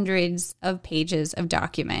hundreds of pages of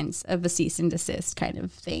documents of a cease and desist kind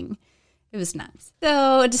of thing. It was nuts.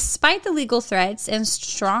 So despite the legal threats and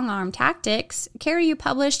strong-arm tactics, Carreyrou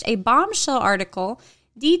published a bombshell article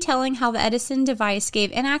detailing how the Edison device gave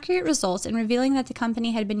inaccurate results and revealing that the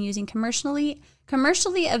company had been using commercially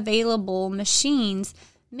available machines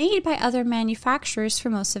made by other manufacturers for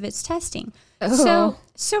most of its testing. Oh.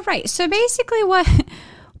 So basically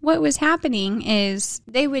what was happening is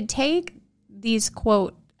they would take these,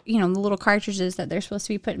 quote, the little cartridges that they're supposed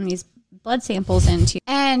to be putting these blood samples into,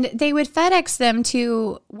 and they would FedEx them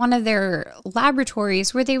to one of their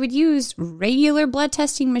laboratories where they would use regular blood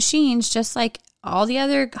testing machines just like all the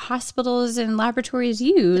other hospitals and laboratories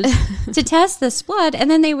use to test this blood.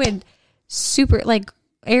 And then they would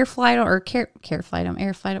air flight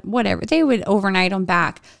them, whatever. They would overnight them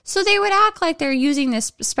back. So they would act like they're using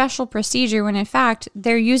this special procedure when in fact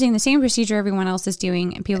they're using the same procedure everyone else is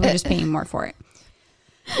doing and people are just paying more for it.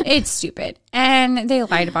 It's stupid. And they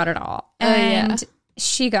lied about it all. And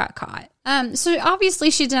she got caught. So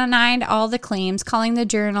obviously she denied all the claims, calling the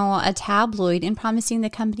journal a tabloid and promising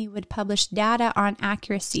the company would publish data on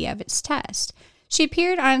accuracy of its test. She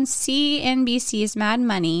appeared on CNBC's Mad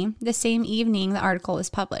Money the same evening the article was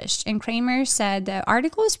published, and Kramer said the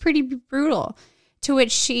article was pretty brutal, to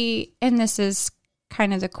which she, and this is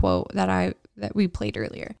kind of the quote that we played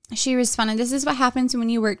earlier. She responded, "This is what happens when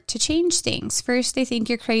you work to change things. First they think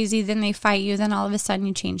you're crazy, then they fight you, then all of a sudden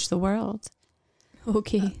you change the world."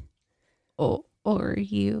 Okay. Or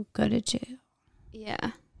you go to jail.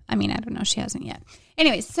 Yeah. I mean, I don't know. She hasn't yet.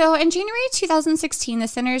 Anyways, so in January 2016, the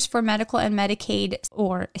Centers for Medical and Medicaid,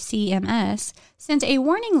 or CMS, sent a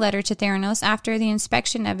warning letter to Theranos after the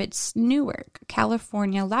inspection of its Newark,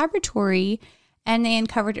 California laboratory, and they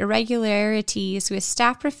uncovered irregularities with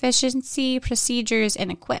staff proficiency, procedures,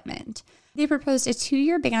 and equipment. They proposed a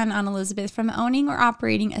 2-year ban on Elizabeth from owning or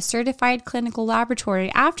operating a certified clinical laboratory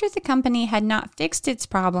after the company had not fixed its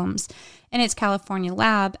problems in its California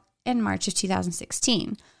lab in March of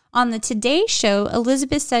 2016. On the Today Show,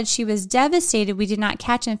 Elizabeth said she was devastated we did not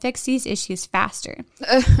catch and fix these issues faster,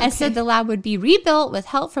 and said the lab would be rebuilt with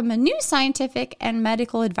help from a new scientific and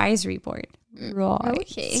medical advisory board. Right.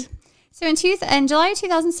 Okay. So in July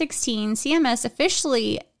 2016, CMS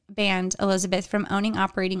officially banned Elizabeth from owning,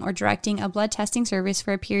 operating, or directing a blood testing service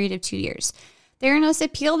for a period of 2 years. Theranos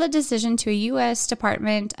appealed the decision to a U.S.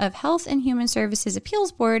 Department of Health and Human Services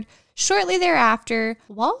appeals board. Shortly thereafter,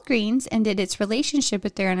 Walgreens ended its relationship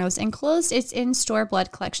with Theranos and closed its in-store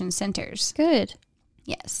blood collection centers. Good.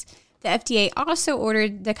 Yes. The FDA also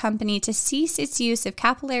ordered the company to cease its use of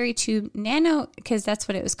capillary tube because that's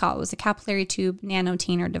what it was called. It was a capillary tube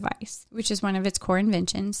nanotainer device, which is one of its core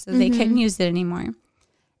inventions. So they couldn't use it anymore.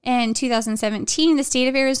 In 2017, the state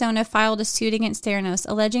of Arizona filed a suit against Theranos,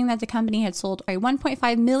 alleging that the company had sold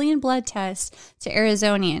 1.5 million blood tests to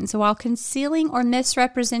Arizonians while concealing or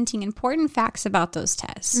misrepresenting important facts about those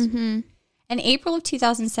tests. In April of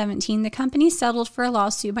 2017, the company settled for a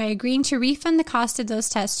lawsuit by agreeing to refund the cost of those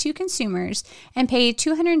tests to consumers and pay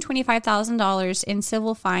 $225,000 in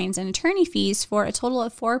civil fines and attorney fees for a total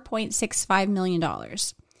of $4.65 million.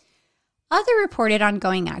 Other reported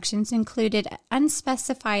ongoing actions included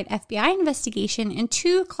unspecified FBI investigation and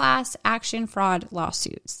 2 class action fraud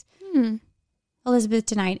lawsuits. Elizabeth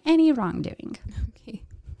denied any wrongdoing. Okay.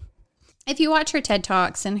 If you watch her TED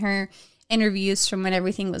Talks and her interviews from when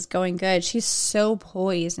everything was going good, she's so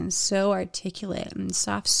poised and so articulate and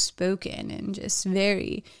soft-spoken and just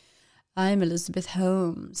very, I'm Elizabeth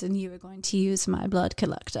Holmes and you are going to use my blood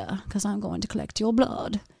collector because I'm going to collect your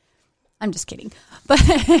blood. I'm just kidding. But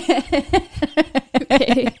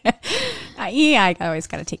Okay. yeah, I always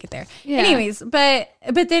got to take it there. Yeah. Anyways, but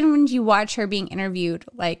then when you watch her being interviewed,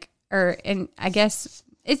 and I guess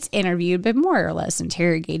it's interviewed, but more or less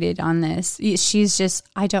interrogated on this, she's just,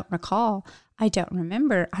 I don't recall. I don't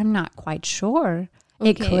remember. I'm not quite sure.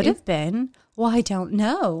 It could have been. Well, I don't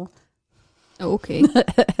know. Okay. That's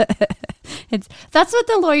what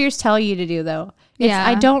the lawyers tell you to do, though. Yeah.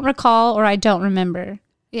 I don't recall or I don't remember.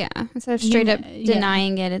 Yeah. Instead of straight up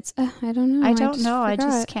denying it, it's, I don't know. I don't know. I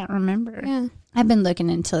forgot. just can't remember. Yeah. I've been looking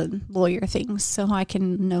into lawyer things so I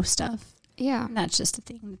can know stuff. Yeah. That's just a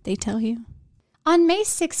thing that they tell you. On May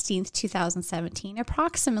 16th, 2017,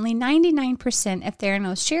 approximately 99% of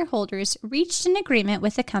Theranos shareholders reached an agreement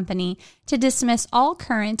with the company to dismiss all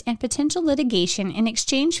current and potential litigation in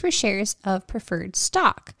exchange for shares of preferred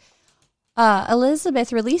stock.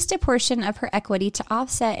 Elizabeth released a portion of her equity to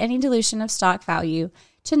offset any dilution of stock value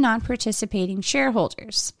to non-participating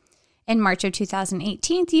shareholders. In March of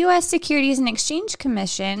 2018, the U.S. Securities and Exchange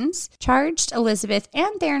Commissions charged Elizabeth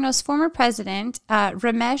and Theranos' former president,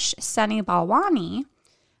 Ramesh Sunny Balwani,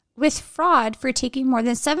 with fraud for taking more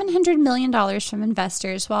than $700 million from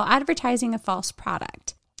investors while advertising a false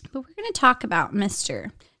product. But we're going to talk about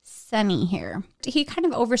Mr. Sunny here. He kind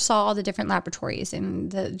of oversaw all the different laboratories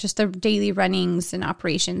and the daily runnings and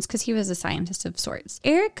operations because he was a scientist of sorts.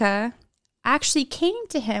 Erica actually came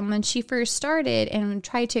to him when she first started and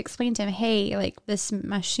tried to explain to him, hey, like this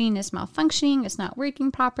machine is malfunctioning, it's not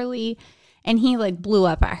working properly. And he like blew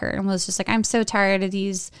up at her and was just like, I'm so tired of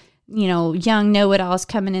these, young know-it-alls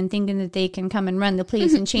coming in thinking that they can come and run the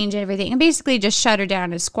place and change everything, and basically just shut her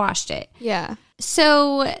down and squashed it. Yeah.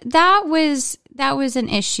 So that was an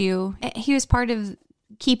issue. He was part of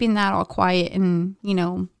keeping that all quiet and,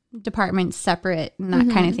 departments separate and that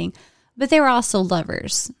kind of thing. But they were also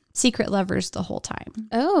lovers. Secret lovers the whole time.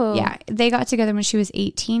 Oh. Yeah. They got together when she was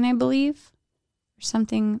 18, I believe. Or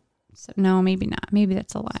something. So, no, maybe not. Maybe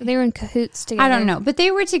that's a lie. So they were in cahoots together. I don't know. But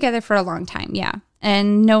they were together for a long time. Yeah.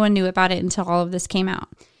 And no one knew about it until all of this came out.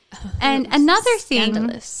 And another thing.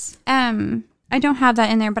 Scandalous. I don't have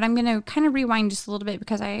that in there, but I'm going to kind of rewind just a little bit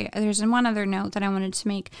because there's one other note that I wanted to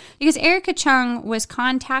make. Because Erica Chung was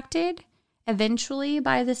contacted eventually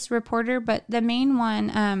by this reporter, but the main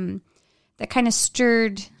one that kind of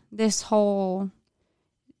stirred this whole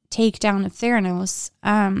takedown of Theranos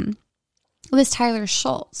was Tyler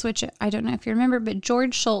Schultz, which I don't know if you remember, but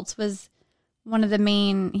George Schultz was one of the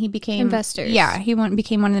main, he became investors. Yeah, he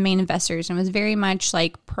became one of the main investors and was very much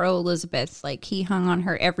like pro Elizabeth. Like he hung on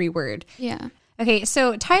her every word. Yeah. Okay,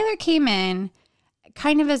 so Tyler came in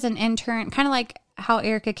kind of as an intern, kind of like how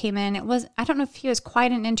Erica came in. It was, I don't know if he was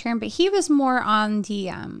quite an intern, but he was more on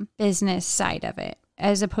the business side of it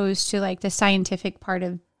as opposed to like the scientific part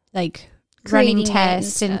of like running Creating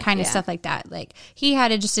tests and stuff, kind of stuff like that. Like he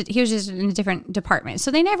was just in a different department. So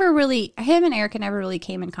they never really, him and Erica never really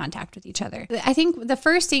came in contact with each other. I think the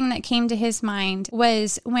first thing that came to his mind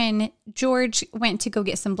was when George went to go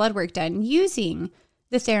get some blood work done using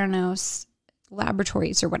the Theranos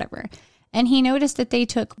laboratories or whatever. And he noticed that they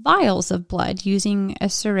took vials of blood using a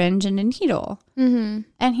syringe and a needle. Mm-hmm.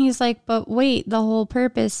 And he's like, but wait, the whole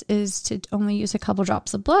purpose is to only use a couple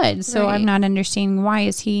drops of blood. So Right. I'm not understanding why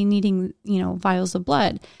is he needing, vials of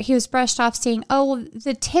blood. He was brushed off saying, oh,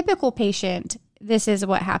 the typical patient, this is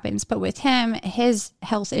what happens. But with him, his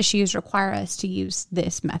health issues require us to use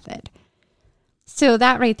this method. So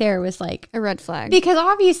that right there was like A red flag. because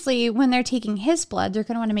obviously when they're taking his blood, they're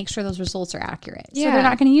going to want to make sure those results are accurate. So Yeah. they're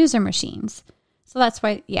not going to use their machines. So that's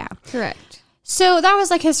why, yeah. Correct. So that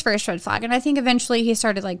was like his first red flag. And I think eventually he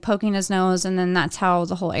started like poking his nose, and then that's how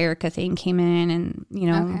the whole Erica thing came in, and, you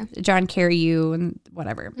know, John Carey you and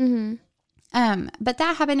whatever. But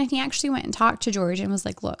that happened, and he actually went and talked to George and was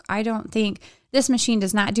like, look, I don't think this machine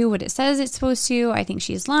does not do what it says it's supposed to. I think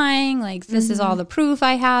she's lying. Like, this is all the proof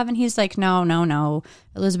I have. And he's like, no.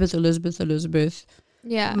 Elizabeth.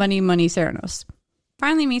 Yeah. Money, Theranos.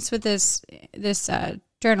 Finally meets with this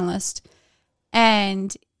journalist,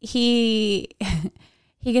 and he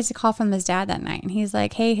gets a call from his dad that night, and he's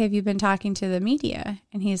like, hey, have you been talking to the media?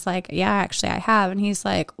 And he's like, yeah, actually I have. And he's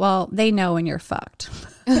like, well, they know when you're fucked.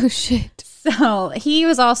 Oh, shit. So he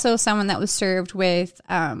was also someone that was served with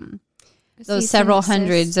those several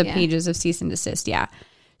hundreds of pages of cease and desist. Yeah.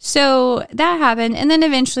 So that happened. And then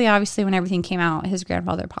eventually, obviously, when everything came out, his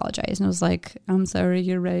grandfather apologized and was like, I'm sorry,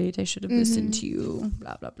 you're right. I should have listened to you,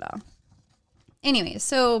 blah, blah, blah. Anyway,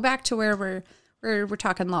 so back to where we're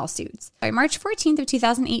talking lawsuits. On March 14th of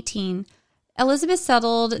 2018, Elizabeth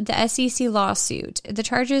settled the SEC lawsuit. The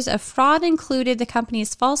charges of fraud included the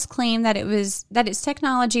company's false claim that its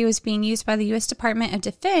technology was being used by the U.S. Department of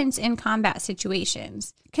Defense in combat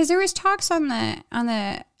situations. Because there was talks on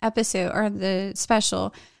the episode or the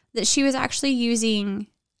special that she was actually using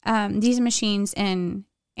these machines in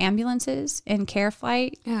ambulances, in care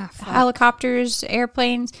flight, helicopters,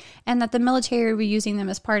 airplanes, and that the military were using them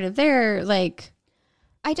as part of their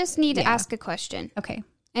I just need to ask a question. Okay.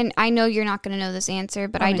 And I know you're not going to know this answer,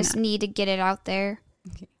 but I just need to get it out there.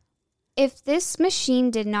 Okay. If this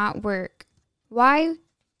machine did not work, why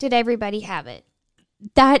did everybody have it?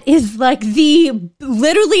 That is like the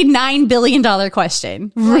literally $9 billion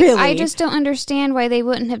question. Really? I just don't understand why they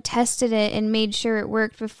wouldn't have tested it and made sure it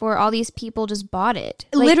worked before all these people just bought it.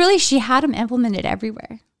 Literally, she had them implemented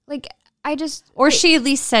everywhere. She at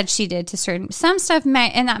least said she did to some stuff,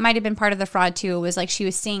 and that might have been part of the fraud too. It was like she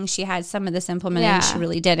was saying she had some of this implemented and she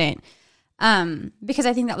really didn't. Because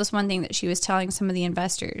I think that was one thing that she was telling some of the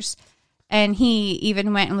investors. And he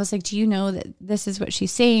even went and was like, do you know that this is what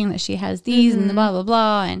she's saying, that she has these and the blah, blah,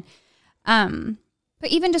 blah. And, but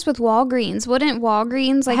even just with Walgreens, wouldn't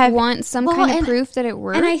Walgreens want some kind of proof that it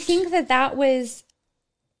worked? And I think that was,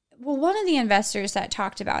 one of the investors that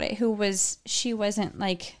talked about it, she wasn't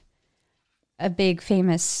like a big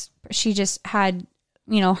famous, she just had,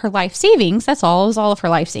 her life savings. That's all. It was all of her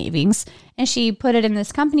life savings. And she put it in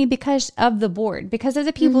this company because of the board, because of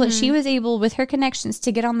the people that she was able, with her connections,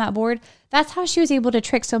 to get on that board. That's how she was able to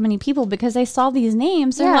trick so many people, because they saw these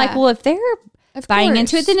names. They're like, well, if they're buying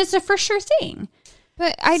into it, then it's a for sure thing.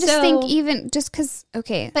 But I just think even just because,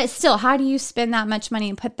 okay. But still, how do you spend that much money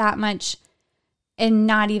and put that much and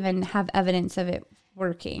not even have evidence of it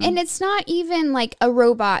working? And it's not even like a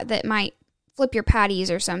robot that might flip your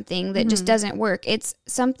patties or something that just doesn't work. It's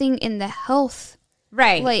something in the health.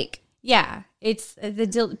 Right. Yeah. It's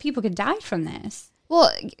people could die from this.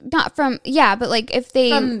 Well, not from, but if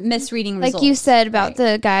they... From misreading results. Like you said about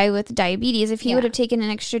the guy with diabetes, if he would have taken an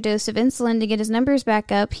extra dose of insulin to get his numbers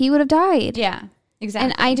back up, he would have died. Yeah,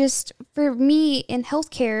 exactly. And for me, in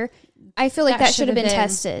healthcare, I feel like that should have been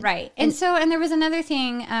tested. Right. And there was another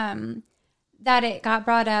thing that it got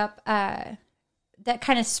brought up that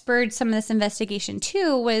kind of spurred some of this investigation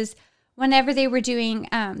too, was whenever they were doing,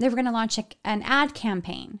 they were going to launch an ad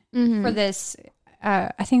campaign for this.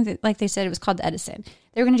 I think that, like they said, it was called the Edison.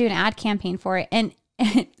 They were going to do an ad campaign for it. And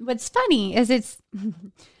what's funny is it's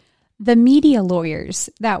the media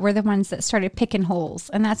lawyers that were the ones that started picking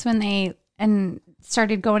holes. And that's when they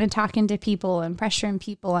started going and talking to people and pressuring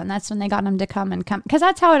people. And that's when they got them to come. Because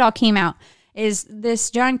that's how it all came out, is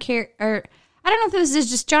this John Kerry, or I don't know if this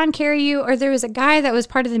is just John Carey or there was a guy that was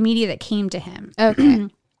part of the media that came to him. Okay.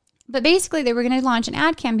 But basically, they were going to launch an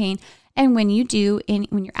ad campaign. And when you're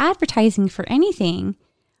advertising for anything,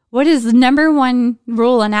 what is the number one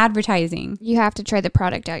rule in advertising? You have to try the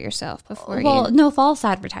product out yourself before no false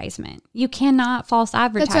advertisement. You cannot false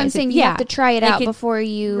advertise. That's what I'm saying. You have to try it out before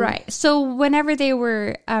you... Right. So whenever they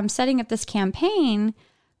were setting up this campaign,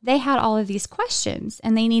 they had all of these questions,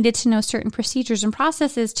 and they needed to know certain procedures and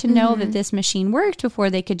processes to know that this machine worked before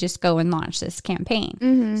they could just go and launch this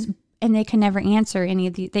campaign. And they could never answer any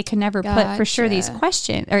of these. They could never put for sure these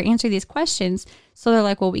questions or answer these questions. So they're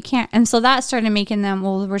like, well, we can't. And so that started making them,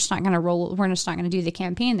 well, we're just not going to roll. We're just not going to do the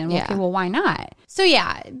campaign then. Okay, well, why not? So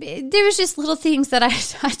yeah, there was just little things that I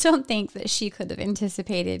don't think that she could have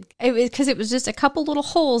anticipated. It was because it was just a couple little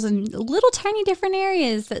holes in little tiny different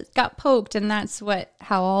areas that got poked. And that's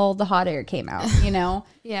how all the hot air came out,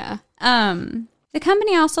 Yeah. The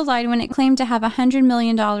company also lied when it claimed to have a $100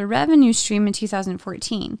 million revenue stream in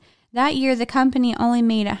 2014. That year, the company only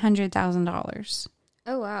made $100,000.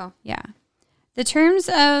 Oh, wow. Yeah. The terms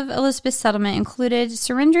of Elizabeth's settlement included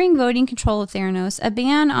surrendering voting control of Theranos, a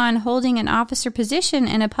ban on holding an officer position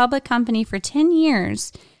in a public company for 10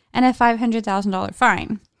 years, and a $500,000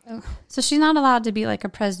 fine. Oh. So she's not allowed to be like a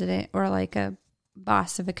president or like a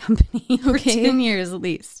boss of a company for 10 years at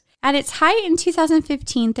least. At its height in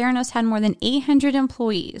 2015, Theranos had more than 800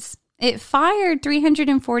 employees. It fired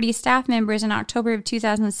 340 staff members in October of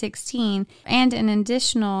 2016 and an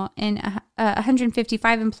additional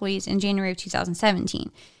 155 employees in January of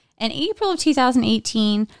 2017. In April of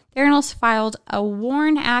 2018, Theranos filed a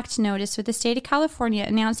WARN Act notice with the state of California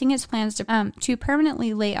announcing its plans to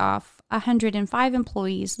permanently lay off 105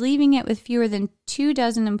 employees, leaving it with fewer than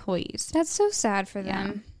 24 employees. That's so sad for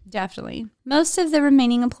them. Definitely. Most of the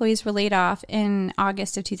remaining employees were laid off in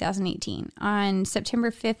August of 2018. On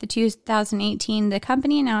September 5th of 2018, the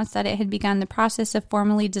company announced that it had begun the process of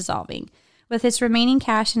formally dissolving, with its remaining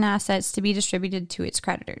cash and assets to be distributed to its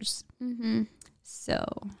creditors. Mm-hmm. So,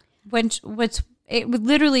 it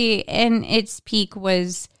literally in its peak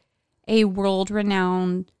was a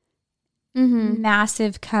world-renowned,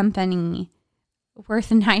 massive company worth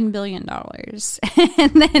 $9 billion.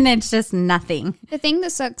 And then it's just nothing. The thing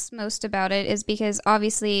that sucks most about it is because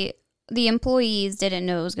obviously the employees didn't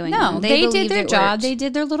know what was going on. They did their job. They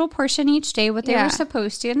did their little portion each day, what they were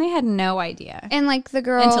supposed to, and they had no idea. And like the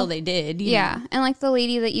girl... Until they did. You know. And like the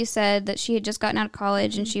lady that you said that she had just gotten out of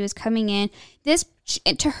college and she was coming in.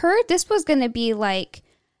 To her, this was going to be like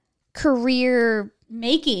career...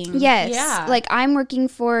 making. Yes. Yeah. Like I'm working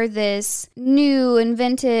for this new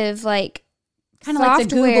inventive like kind of like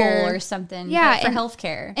the Google or something, but for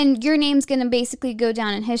healthcare. And your name's going to basically go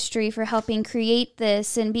down in history for helping create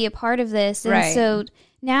this and be a part of this. And so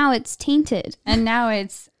now it's tainted. And now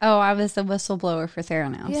it's, I was the whistleblower for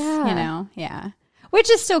Theranos. Yeah. You know? Yeah. Which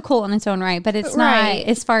is still cool in its own right, but it's not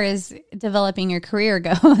as far as developing your career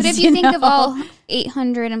goes. But if you think of all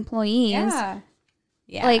 800 employees,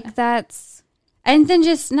 like that's... And then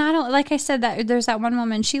just not, like I said, that there's that one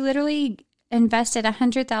woman, she literally... invested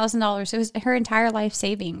 $100,000. It was her entire life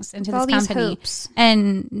savings into this company,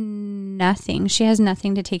 and nothing. She has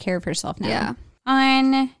nothing to take care of herself now. Yeah.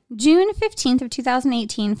 On June 15th of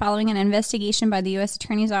 2018, following an investigation by the U.S.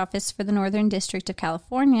 Attorney's Office for the Northern District of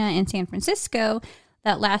California in San Francisco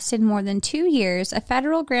that lasted more than 2 years, a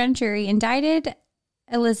federal grand jury indicted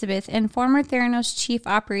Elizabeth and former Theranos chief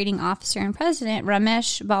operating officer and president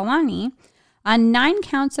Ramesh Balwani on 9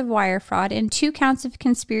 counts of wire fraud and 2 counts of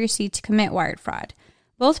conspiracy to commit wire fraud.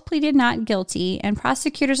 Both pleaded not guilty, and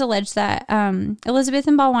prosecutors alleged that Elizabeth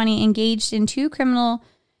and Balwani engaged in 2 criminal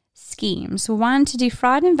schemes, one to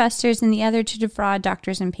defraud investors and the other to defraud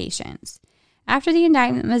doctors and patients. After the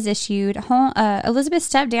indictment was issued, Elizabeth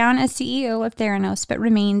stepped down as CEO of Theranos, but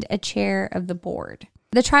remained a chair of the board.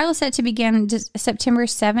 The trial is set to begin September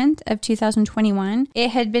 7th of 2021. It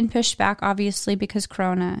had been pushed back, obviously, because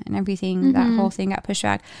Corona and everything, that whole thing got pushed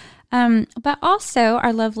back. But also,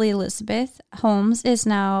 our lovely Elizabeth Holmes is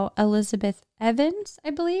now Elizabeth Evans, I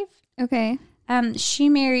believe. Okay. She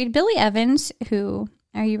married Billy Evans, who,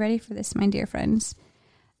 are you ready for this, my dear friends?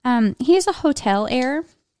 He is a hotel heir,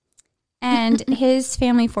 and his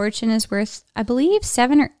family fortune is worth, I believe,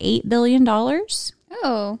 $7 or $8 billion.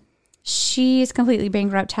 Oh. She's completely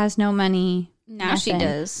bankrupt, has no money. Now she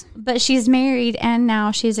does. But she's married, and now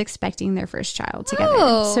she's expecting their first child together.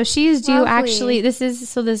 Oh, so she is due, lovely. actually, this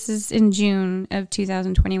is in June of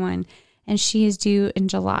 2021, and she is due in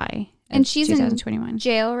July of and she's 2021. In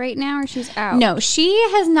jail right now, or she's out? No, she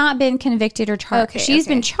has not been convicted or charged. Okay, She's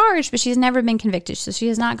been charged, but she's never been convicted, so she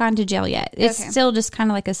has not gone to jail yet. It's still just kind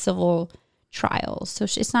of like a civil trial, so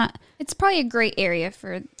it's not... It's probably a great area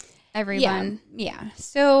for... everyone. Yeah.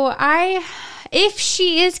 So if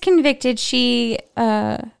she is convicted, she,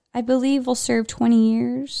 I believe, will serve 20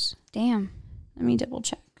 years. Damn. Let me double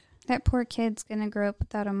check. That poor kid's going to grow up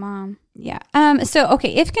without a mom. Yeah.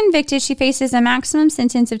 Okay. If convicted, she faces a maximum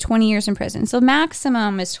sentence of 20 years in prison. So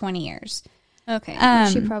maximum is 20 years. Okay.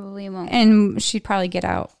 She probably won't. And she'd probably get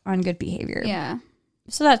out on good behavior. Yeah.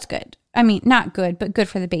 So that's good. I mean, not good, but good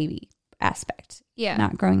for the baby aspect. Yeah.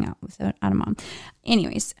 Not growing up without a mom.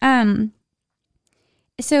 Anyways,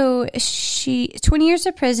 so she 20 years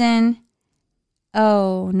of prison.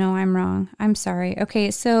 Oh, no, I'm wrong. I'm sorry.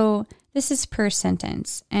 Okay, so this is per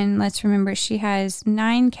sentence. And let's remember she has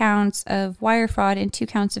 9 counts of wire fraud and 2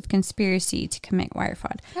 counts of conspiracy to commit wire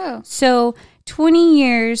fraud. Oh. So 20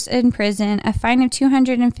 years in prison, a fine of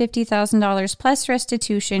 $250,000 plus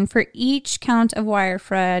restitution for each count of wire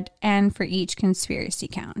fraud and for each conspiracy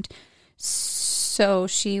count. So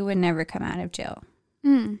she would never come out of jail.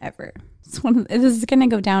 ever. This is going to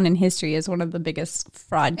go down in history as one of the biggest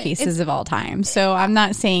fraud cases of all time. So I'm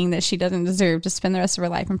not saying that she doesn't deserve to spend the rest of her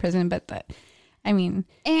life in prison, but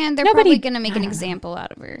and they're probably going to make an example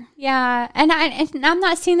out of her. Yeah, and I'm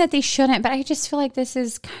not saying that they shouldn't, but I just feel like this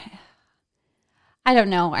is kind of, I don't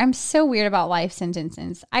know. I'm so weird about life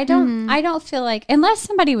sentences. I don't feel like, unless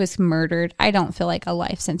somebody was murdered, I don't feel like a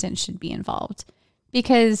life sentence should be involved.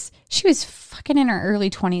 Because she was fucking in her early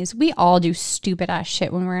 20s. We all do stupid ass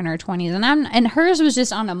shit when we're in our 20s. And hers was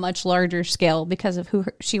just on a much larger scale because of who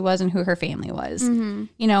she was and who her family was. You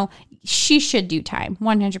know, she should do time,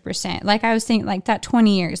 100%. Like I was thinking, like that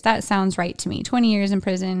 20 years, that sounds right to me. 20 years in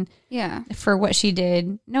prison for what she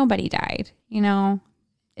did. Nobody died, you know.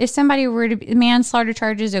 If somebody were to, manslaughter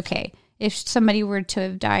charges, okay. If somebody were to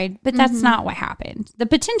have died, but that's not what happened. The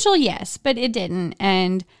potential, yes, but it didn't.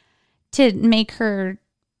 And to make her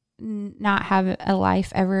not have a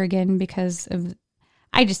life ever again because of,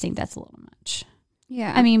 I just think that's a little much.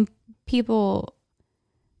 Yeah. I mean, people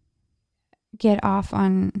get off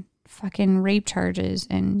on fucking rape charges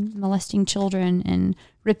and molesting children and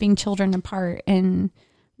ripping children apart. And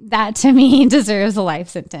that to me deserves a life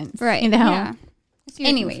sentence. Right. You know? Yeah.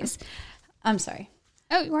 Anyways, I'm sorry.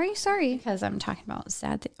 Oh, why are you sorry? Because I'm talking about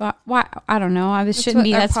sad things. Why? I don't know.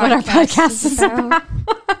 That's what our podcast is about.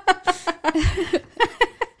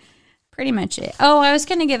 Pretty much it. Oh, I was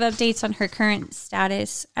going to give updates on her current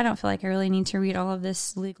status. I don't feel like I really need to read all of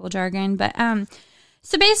this legal jargon, but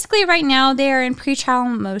so basically right now they are in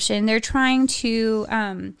pretrial motion. They're trying to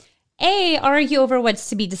argue over what's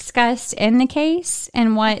to be discussed in the case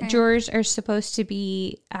and what jurors are supposed to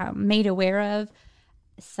be made aware of,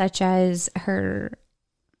 such as her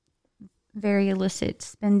very illicit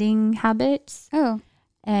spending habits. Oh.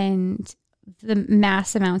 And the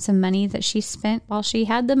mass amounts of money that she spent while she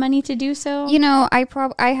had the money to do so. You know,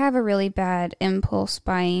 I have a really bad impulse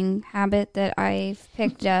buying habit that I've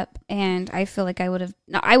picked up, and I feel like I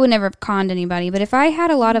would never have conned anybody, but if I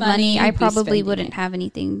had a lot of money I probably wouldn't have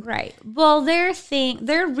anything. Right. Well, their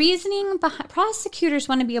reasoning behind, prosecutors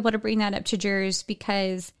want to be able to bring that up to jurors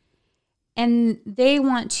because, and they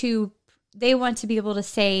want to be able to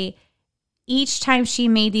say, each time she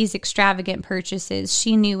made these extravagant purchases,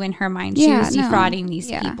 she knew in her mind she was defrauding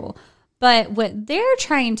these people. But what they're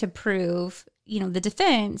trying to prove, you know, the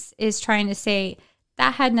defense is trying to say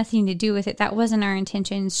that had nothing to do with it. That wasn't our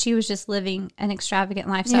intentions. She was just living an extravagant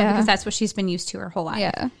lifestyle because that's what she's been used to her whole life.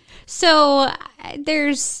 Yeah. So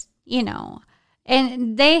there's, you know,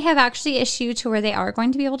 and they have actually issued to where they are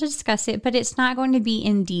going to be able to discuss it, but it's not going to be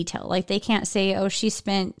in detail. Like they can't say, oh, she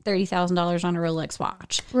spent $30,000 on a Rolex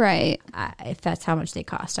watch. Right. If that's how much they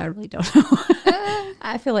cost, I really don't know.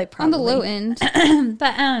 I feel like probably. On the low end.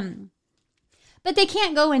 But they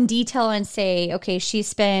can't go in detail and say, okay, she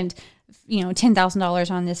spent, you know,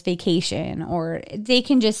 $10,000 on this vacation, or they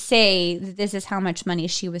can just say that this is how much money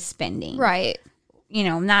she was spending. Right. You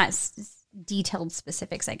know, not detailed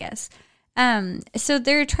specifics, I guess. So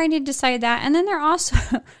they're trying to decide that. And then they're also,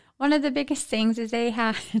 one of the biggest things is they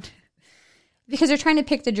had, because they're trying to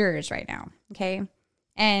pick the jurors right now. Okay.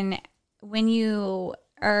 And when you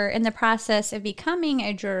are in the process of becoming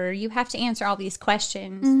a juror, you have to answer all these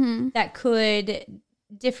questions that could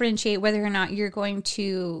differentiate whether or not you're going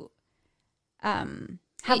to,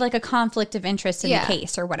 have like a conflict of interest in the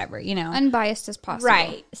case or whatever, you know, unbiased as possible.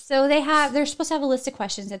 Right. So they're supposed to have a list of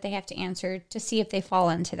questions that they have to answer to see if they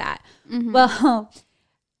fall into that. Well,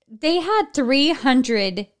 they had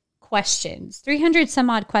 300 questions, 300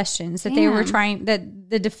 some odd questions that they were trying,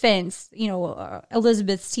 that the defense, you know,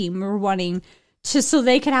 Elizabeth's team were wanting to, so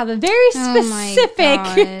they could have a very specific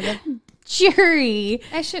jury.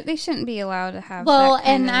 They shouldn't be allowed to have. Well,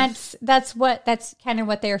 and that's kind of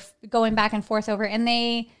what they're going back and forth over, and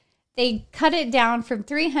they cut it down from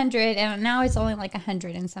 300, and now it's only like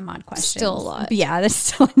 100 and some odd questions. Still a lot. Yeah, that's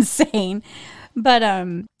still insane. But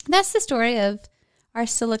that's the story of our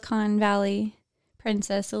Silicon Valley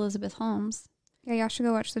princess Elizabeth Holmes. Yeah, y'all should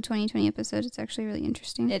go watch the 2020 episode. It's actually really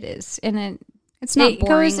interesting. It is, and it's not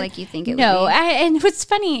boring like you think it would be. And what's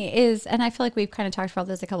funny is, and I feel like we've kind of talked about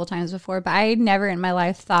this a couple times before, but I never in my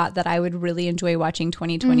life thought that I would really enjoy watching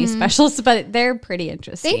 2020 specials, but they're pretty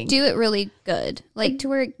interesting. They do it really good, like to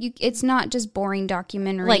where it's not just boring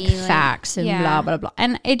documentary, like facts and blah, blah, blah.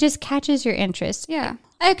 And it just catches your interest. Yeah.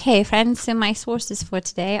 Okay, friends, so my sources for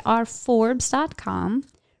today are Forbes.com,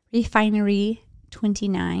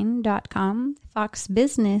 Refinery29.com,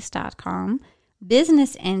 FoxBusiness.com,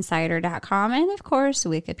 BusinessInsider.com, and of course,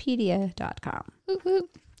 Wikipedia.com.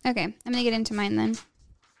 Okay, I'm going to get into mine then.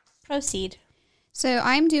 Proceed. So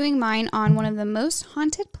I'm doing mine on one of the most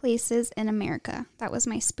haunted places in America. That was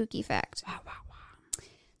my spooky fact. Wow.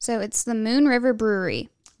 So it's the Moon River Brewery.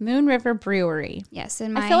 Moon River Brewery. Yes,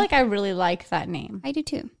 and I feel like I really like that name. I do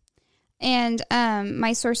too. And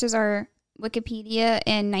my sources are Wikipedia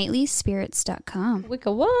and nightlyspirits.com.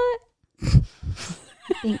 Wicca what?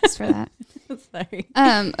 Thanks for that. Sorry.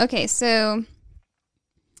 Okay, so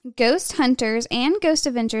Ghost Hunters and Ghost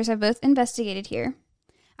Adventures have both investigated here.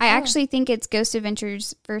 I actually think it's Ghost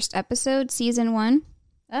Adventures' first episode, season 1.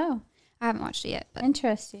 Oh, I haven't watched it yet. But.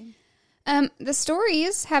 interesting. The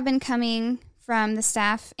stories have been coming from the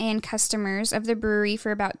staff and customers of the brewery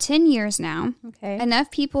for about 10 years now. Okay. Enough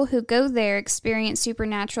people who go there experience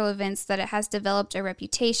supernatural events that it has developed a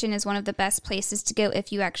reputation as one of the best places to go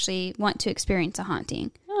if you actually want to experience a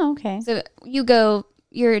haunting. Oh, okay. So you go,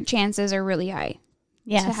 your chances are really high.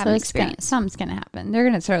 Yeah, to have so an it's experience. something's going to happen. They're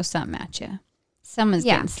going to throw something at you. Someone's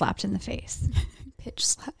getting slapped in the face. Pitch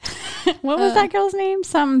slap. What was that girl's name?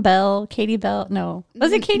 Some Bell. Katie Bell? No.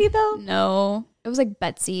 Was it Katie Bell? No. It was like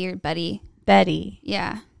Betsy or Betty. Betty.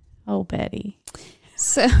 Yeah. Oh, Betty.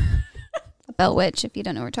 So, a Bell Witch, if you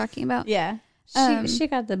don't know what we're talking about. Yeah. She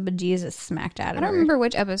got the bejesus smacked out of her. I don't remember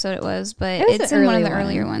which episode it was, but It was it's an in one of early the one.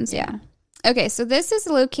 earlier ones. Yeah. Okay, so this is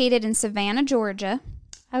located in Savannah, Georgia.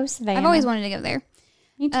 I was Savannah. I've always wanted to go there.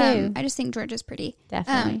 Me too. I just think Georgia's pretty.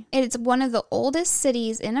 Definitely. It's one of the oldest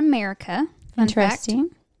cities in America. Fun Interesting.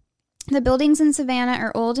 fact. The buildings in Savannah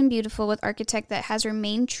are old and beautiful with architect that has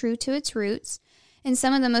remained true to its roots. And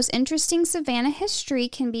some of the most interesting Savannah history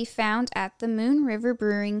can be found at the Moon River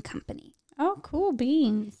Brewing Company. Oh, cool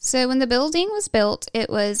beans. So when the building was built, it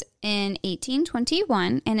was in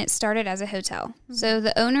 1821, and it started as a hotel. So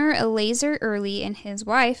the owner, Eleazar Early, and his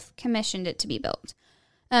wife commissioned it to be built.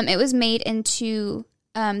 It was made into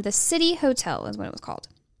the City Hotel, is what it was called,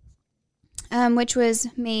 which was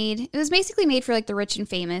made. It was basically made for like the rich and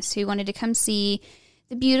famous who wanted to come see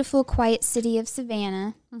the beautiful, quiet city of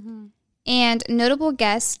Savannah. Mm-hmm. And notable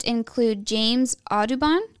guests include James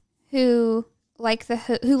Audubon, who liked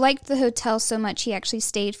the hotel so much he actually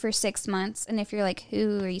stayed for 6 months. And if you're like,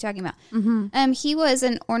 who are you talking about? Mm-hmm. He was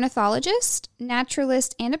an ornithologist,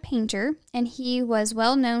 naturalist, and a painter. And he was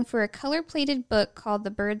well known for a color-plated book called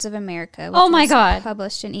The Birds of America, which Oh my was God.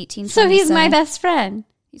 published in 1827. So he's my best friend.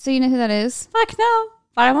 So you know who that is? Fuck no.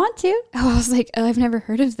 But I want to. Oh, I was like, oh, I've never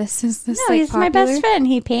heard of this. Is this No, like he's popular? my best friend.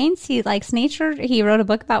 He paints. He likes nature. He wrote a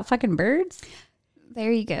book about fucking birds.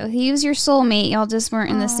 There you go. He was your soulmate. Y'all just weren't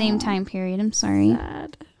in the same time period. I'm sorry.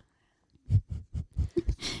 Sad.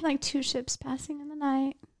 Like two ships passing in the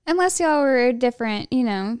night. Unless y'all were different, you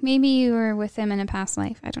know. Maybe you were with him in a past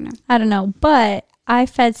life. I don't know. I don't know, but I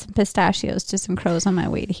fed some pistachios to some crows on my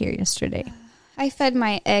way to here yesterday. I fed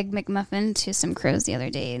my egg McMuffin to some crows the other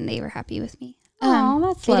day, and they were happy with me. Oh,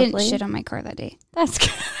 that's they lovely. didn't shit on my car that day. That's good.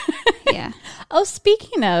 Yeah. Oh,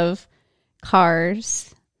 speaking of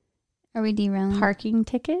cars, Are we derailing? parking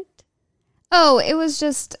ticket. Oh, it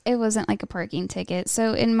wasn't like a parking ticket.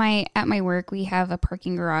 So at my work, we have a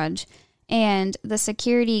parking garage, and the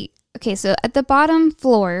security. Okay, so at the bottom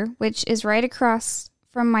floor, which is right across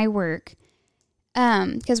from my work,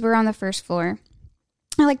 because we're on the first floor,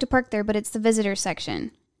 I like to park there, but it's the visitor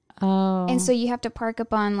section. Oh. And so you have to park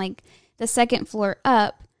up on like the second floor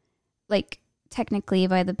up, like technically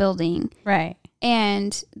by the building. Right.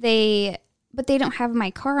 And they don't have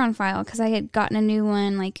my car on file because I had gotten a new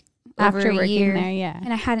one like After over a working year, there, yeah.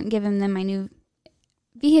 and I hadn't given them my new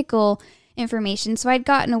vehicle information, so I'd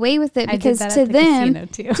gotten away with it I did because that to at the them, casino,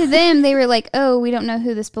 too. to them, they were like, "Oh, we don't know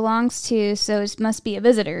who this belongs to, so it must be a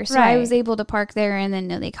visitor." So I Right. was able to park there, and then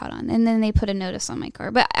they caught on, and then they put a notice on my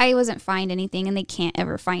car, but I wasn't fined anything, and they can't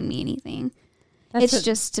ever fine me anything. It's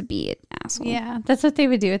just to be an asshole. Yeah, that's what they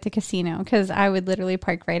would do at the casino because I would literally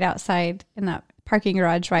park right outside in that parking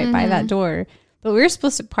garage right by that door. But we were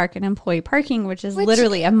supposed to park in employee parking, which is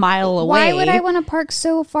literally a mile away. Why would I want to park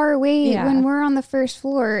so far away Yeah. when we're on the first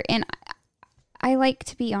floor? And I like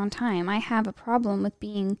to be on time. I have a problem with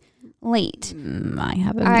being late. I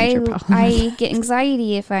have a major problem. I get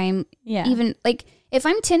anxiety if I'm Yeah. even like if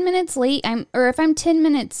I'm 10 minutes late, if I'm 10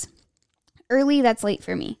 minutes early, that's late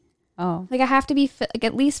for me. Oh. Like I have to be like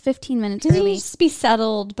at least 15 minutes Because you early. just be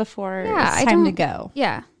settled before Yeah, it's time to go.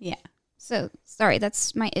 Yeah. Yeah. So sorry,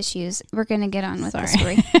 that's my issues. We're gonna get on with the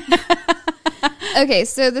Sorry. story. Okay,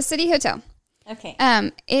 so the City Hotel. Okay.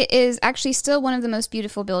 It is actually still one of the most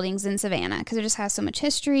beautiful buildings in Savannah because it just has so much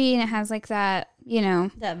history and it has like that, you know,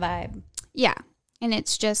 That vibe. yeah, and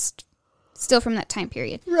it's just still from that time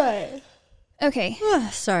period. Right. Okay,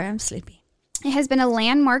 Sorry, I'm sleepy. it has been a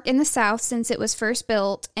landmark in the South since it was first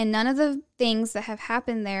built, and none of the things that have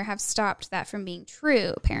happened there have stopped that from being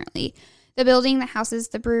true. Apparently, the building that houses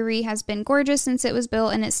the brewery has been gorgeous since it was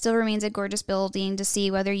built, and it still remains a gorgeous building to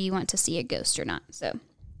see whether you want to see a ghost or not. So.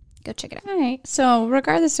 Go check it out. All right. So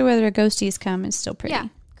regardless of whether ghosties come, it's still pretty. Yeah.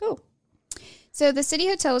 Cool. So the City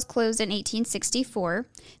Hotel was closed in 1864.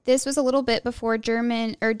 This was a little bit before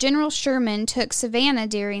General Sherman took Savannah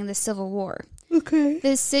during the Civil War. Okay.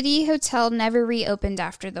 The City Hotel never reopened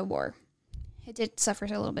after the war. It did suffer a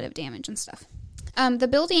little bit of damage and stuff. The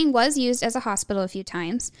building was used as a hospital a few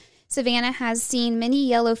times. Savannah has seen many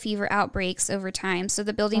yellow fever outbreaks over time, so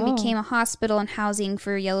the building became a hospital and housing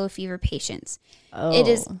for yellow fever patients. It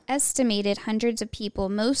is estimated hundreds of people,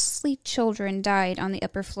 mostly children, died on the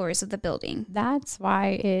upper floors of the building. That's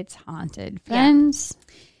why it's haunted, friends.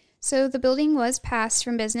 Yeah. So the building was passed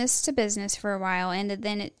from business to business for a while, and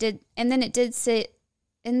then it did sit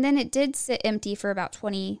empty for about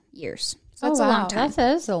 20 years. So that's a long time.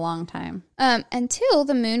 That is a long time. Until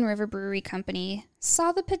the Moon River Brewery Company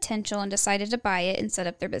saw the potential and decided to buy it and set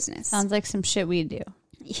up their business. Sounds like some shit we'd do.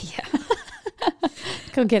 Yeah.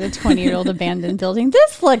 Go get a 20-year-old abandoned building.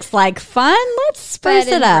 This looks like fun. Let's spruce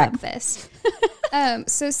it up. Breakfast.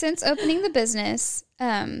 So since opening the business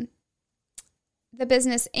and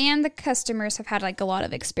the customers have had like a lot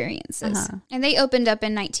of experiences. And they opened up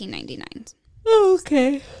in 1999. Oh,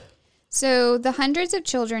 okay. So the hundreds of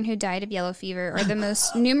children who died of yellow fever are the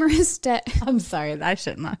most numerous I'm sorry, I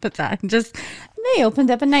shouldn't have put that. They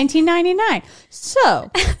opened up in 1999.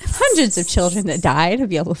 So hundreds of children that died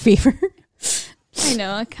of yellow fever. I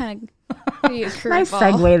know, I kind of gave you a curveball. Nice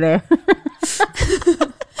segue there.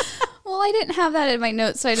 Well, I didn't have that in my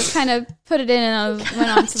notes, so I just kind of put it in and I went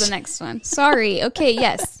on to the next one. Sorry. Okay,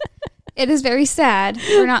 yes. It is very sad.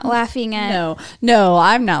 We're not laughing at... No,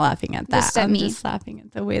 I'm not laughing at that. Just at I'm me. just laughing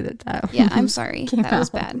at the way that Yeah, I'm sorry. That was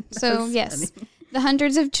bad. So, was yes, the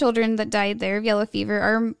hundreds of children that died there of yellow fever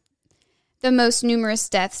are the most numerous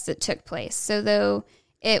deaths that took place. So, though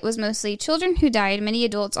it was mostly children who died, many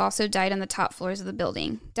adults also died on the top floors of the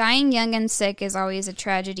building. Dying young and sick is always a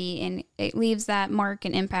tragedy, and it leaves that mark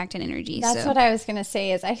and impact and energy. That's what I was going to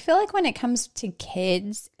say is I feel like when it comes to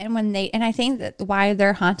kids and I think that why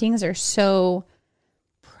their hauntings are so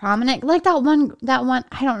prominent, like that one,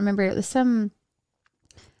 I don't remember. It was some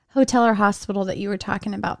hotel or hospital that you were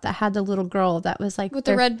talking about that had the little girl that was like with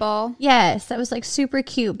the red ball. Yes, that was like super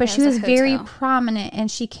cute, but Yeah, she it was was a very hotel. prominent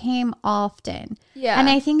and she came often. Yeah. And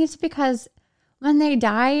I think it's because when they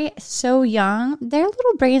die so young, their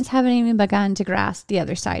little brains haven't even begun to grasp the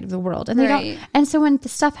other side of the world. And they Right. don't, and so when the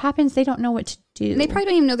stuff happens, they don't know what to do. And they probably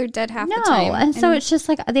don't even know they're dead half the time. And so it's just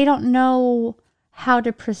like they don't know how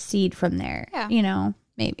to proceed from there. Yeah. You know,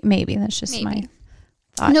 maybe that's just my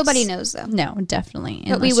thoughts. Nobody knows, though. No, definitely.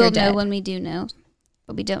 But we unless will you're know dead. when we do know.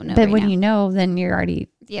 But we don't know But right when now. you know, then you're already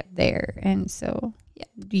Yep. there. And so Yep.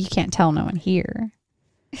 you can't tell no one here.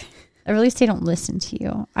 Or at least they don't listen to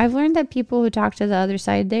you. I've learned that people who talk to the other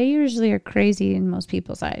side, they usually are crazy in most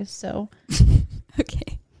people's eyes. So,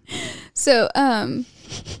 Okay. So,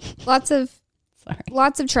 lots of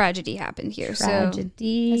tragedy happened here.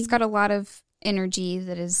 Tragedy. So it's got a lot of energy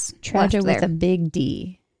that is Tragic left with there. a big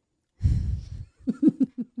D.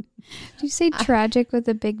 Did you say tragic with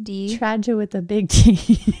a big D? Tragic with a big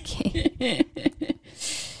D. Okay.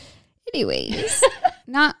 Anyways,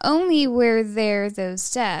 not only were there those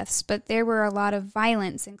deaths, but there were a lot of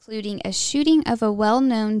violence, including a shooting of a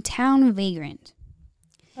well-known town vagrant.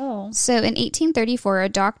 Oh. So in 1834, a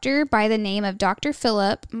doctor by the name of Dr.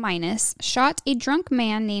 Philip Minus shot a drunk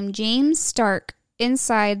man named James Stark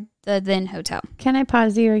inside the then hotel. Can I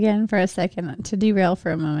pause you again for a second to derail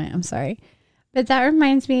for a moment? I'm sorry. But that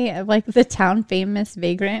reminds me of like the town famous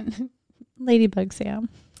vagrant, Ladybug Sam.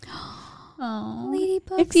 Oh,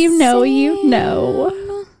 Ladybug if you know, Sam. you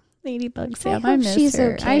know. Ladybug Sam, I hope miss she's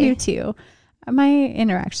her. okay. I do too. My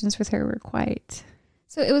interactions with her were quite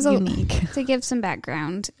So it was unique. to give some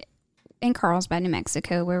background, in Carlsbad, New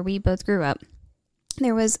Mexico, where we both grew up,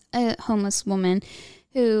 there was a homeless woman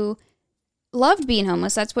who loved being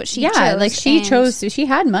homeless. That's what she chose. like she and chose to. She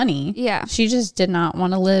had money. Yeah. She just did not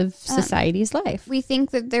want to live society's life. We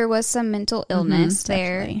think that there was some mental illness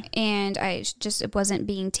there, definitely. and it wasn't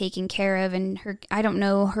being taken care of. And I don't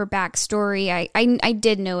know her backstory. I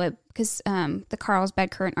did know it because the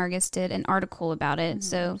Carlsbad Current Argus did an article about it.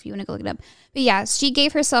 So if you want to go look it up, but yeah, she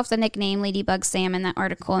gave herself the nickname Ladybug Sam in that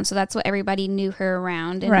article, and so that's what everybody knew her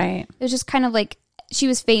around. And Right. It was just kind of like she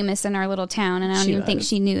was famous in our little town, and I don't even think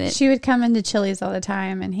she knew it. She would come into Chili's all the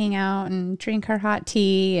time and hang out and drink her hot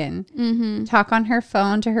tea and talk on her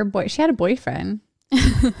phone to her boy. She had a boyfriend.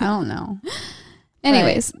 I don't know.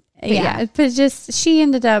 Anyways, But, yeah, but just she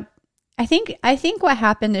ended up. I think what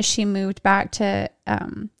happened is she moved back to.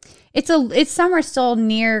 It's somewhere still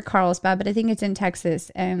near Carlsbad, but I think it's in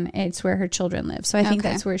Texas, and it's where her children live. So I think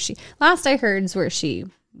Okay. that's where last I heard is where she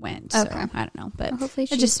went. Okay. So I don't know, but hopefully it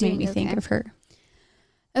she's just made me doing think okay. of her.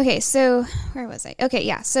 Okay, so where was I? Okay,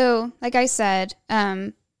 yeah. So like I said,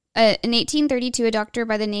 in 1832, a doctor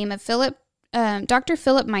by the name of Dr.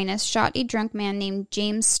 Philip Minus shot a drunk man named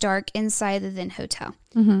James Stark inside the then hotel.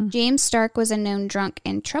 Mm-hmm. James Stark was a known drunk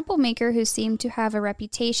and troublemaker who seemed to have a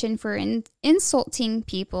reputation for insulting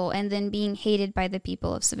people and then being hated by the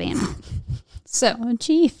people of Savannah. So, Oh,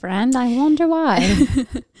 gee, friend, I wonder why.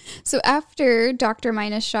 so after Dr.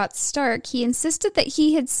 Minus shot Stark, he insisted that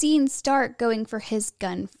he had seen Stark going for his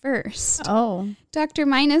gun first. Oh. Dr.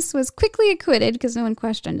 Minus was quickly acquitted, because no one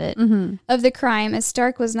questioned it, Mm-hmm. of the crime, as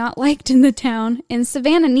Stark was not liked in the town, and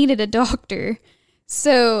Savannah needed a doctor.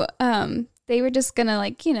 So they were just going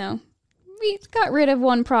to, we got rid of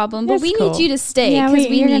one problem, but That's we cool. need you to stay, Yeah, because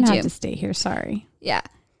we you're need gonna you. have to stay here. Sorry. Yeah.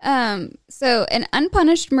 So an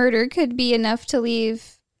unpunished murder could be enough to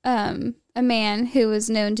leave a man who was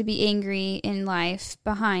known to be angry in life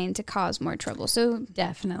behind to cause more trouble. So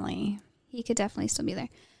Definitely. he could definitely still be there.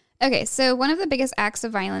 Okay, so one of the biggest acts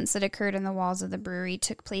of violence that occurred in the walls of the brewery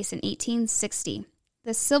took place in 1860.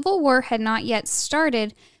 The Civil War had not yet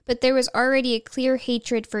started, but there was already a clear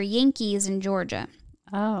hatred for Yankees in Georgia.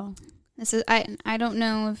 Oh. This is I don't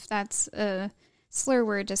know if that's a slur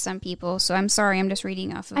word to some people, so I'm sorry. I'm just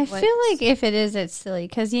reading off of I what- feel like if it is, it's silly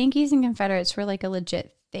because Yankees and Confederates were like a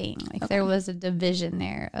legit thing. Like there was a division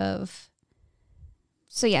there of.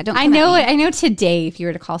 So yeah, don't. I come at know me. it. I know today, if you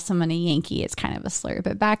were to call someone a Yankee, it's kind of a slur.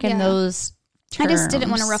 But back in Yeah. those, I just didn't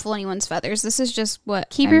want to terms, ruffle anyone's feathers. This is just what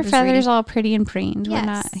Keep I'm your just feathers reading. all pretty and preened. Yes. We're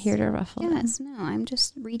not here to ruffle them. Yes, no, I'm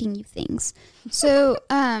just reading you things. So,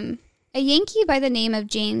 a Yankee by the name of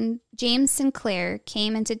James Sinclair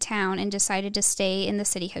came into town and decided to stay in the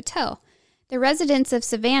city hotel. The residents of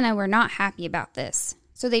Savannah were not happy about this,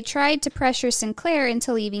 so they tried to pressure Sinclair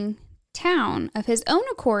into leaving town of his own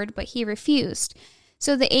accord, but he refused.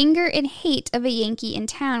 So the anger and hate of a Yankee in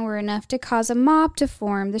town were enough to cause a mob to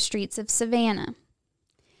form the streets of Savannah.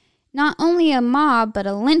 Not only a mob, but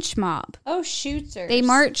a lynch mob. Oh, shooters! They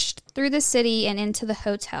marched through the city and into the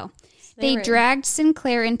hotel. They were- dragged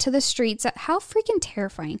Sinclair into the streets. How freaking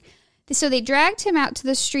terrifying. So they dragged him out to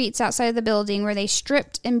the streets outside of the building where they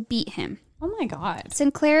stripped and beat him. Oh my God!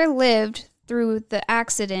 Sinclair lived through the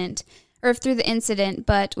incident,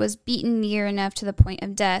 but was beaten near enough to the point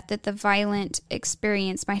of death that the violent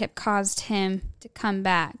experience might have caused him to come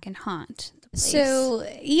back and haunt the place. So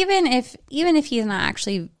even if he's not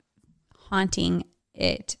actually haunting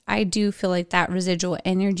it, I do feel like that residual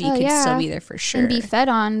energy Oh, could yeah. still be there for sure. and be fed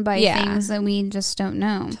on by Yeah. things that we just don't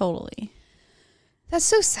know. Totally. That's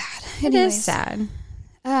so sad. It Anyways. is sad.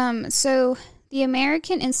 So the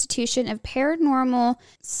American Institution of Paranormal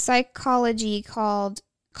Psychology called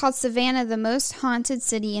Savannah the most haunted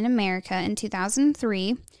city in America in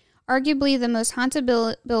 2003. Arguably, the most haunted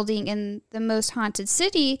building in the most haunted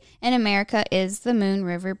city in America is the Moon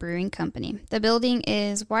River Brewing Company. The building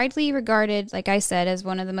is widely regarded, like I said, as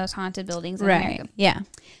one of the most haunted buildings in America. Yeah.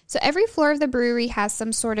 So every floor of the brewery has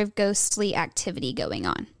some sort of ghostly activity going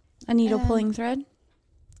on. A needle pulling thread.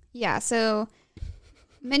 Yeah, so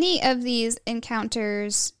many of these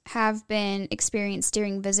encounters have been experienced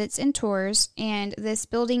during visits and tours, and this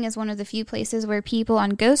building is one of the few places where people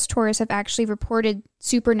on ghost tours have actually reported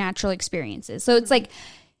supernatural experiences. So it's like,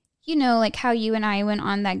 like how you and I went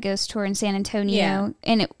on that ghost tour in San Antonio, Yeah.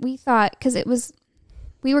 and we thought, because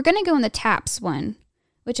we were going to go on the TAPS one,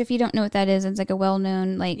 which if you don't know what that is, it's like a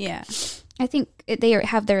well-known, Yeah. I think they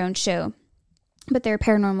have their own show, but they're a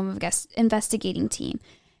paranormal investigating team.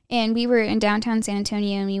 And we were in downtown San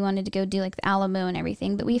Antonio and we wanted to go do like the Alamo and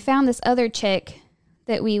everything. But we found this other chick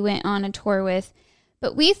that we went on a tour with.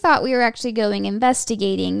 But we thought we were actually going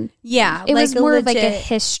investigating. Yeah. It was more of like a legit-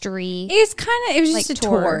 history. It was just like, a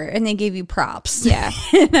tour, tour. and they gave you props. Yeah.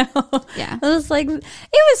 Yeah. Yeah. It was like, it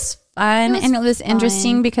was fun, and it was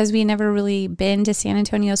interesting fun. because we never really been to San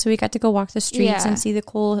Antonio. So we got to go walk the streets Yeah. and see the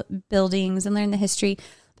cool buildings and learn the history.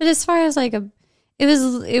 But as far as like it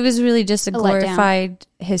was really just a letdown. glorified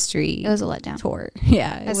history It was a letdown. tour.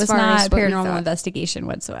 Yeah. It As was far not as a what we paranormal thought. investigation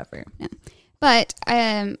whatsoever. But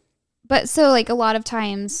so like a lot of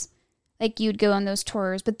times, like you'd go on those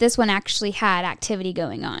tours, but this one actually had activity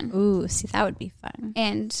going on. Ooh, see, that would be fun.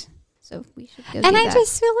 And so we should go And do I that.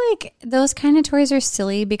 just feel like those kind of tours are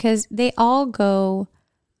silly because they all go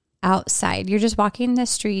outside. You're just walking the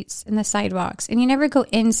streets and the sidewalks, and you never go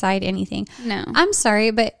inside anything. No. I'm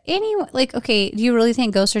sorry, but okay, do you really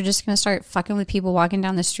think ghosts are just going to start fucking with people walking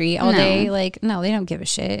down the street all No. day? Like, no, they don't give a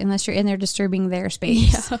shit unless you're in there disturbing their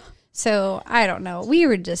space. So I don't know. We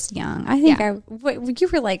were just young. I think you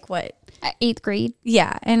were like what? 8th grade.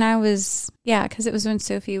 Yeah, and I was because it was when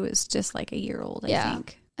Sophie was just like a year old. I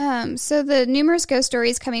think. So the numerous ghost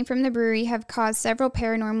stories coming from the brewery have caused several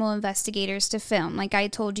paranormal investigators to film. Like I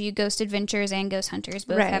told you, Ghost Adventures and Ghost Hunters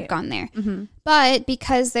both have gone there. Mm-hmm. But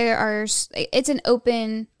because it's an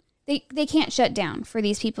open, they can't shut down for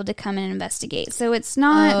these people to come and investigate. So it's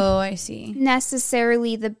not I see.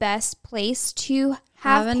 necessarily the best place to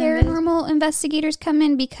have paranormal investigators come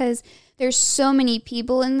in because there's so many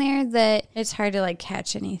people in there that it's hard to like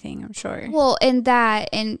catch anything, I'm sure. Well, and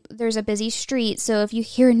there's a busy street, so if you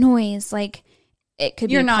hear a noise, like it could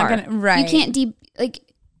be a car. You can't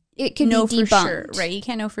it could know be debunked. For sure, right? You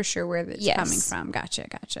can't know for sure where it's coming from.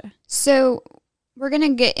 Gotcha. So we're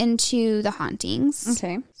gonna get into the hauntings.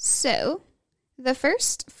 Okay. So the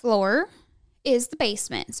first floor is the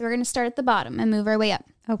basement. So we're gonna start at the bottom and move our way up.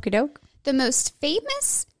 Okie doke. The most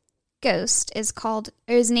famous ghost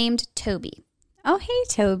is named Toby. Oh, hey,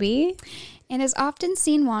 Toby. And is often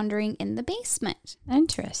seen wandering in the basement.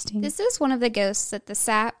 Interesting. This is one of the ghosts that the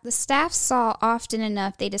staff saw often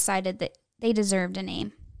enough they decided that they deserved a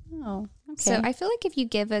name. Oh, okay. So I feel like if you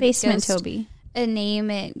give a basement ghost Toby a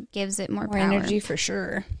name, it gives it more power. energy for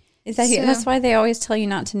sure. That's why they always tell you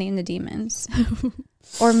not to name the demons.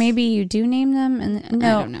 Or maybe you do name them and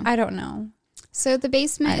I don't know. So the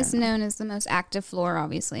basement is known as the most active floor,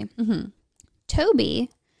 obviously. Mm-hmm. Toby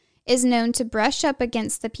is known to brush up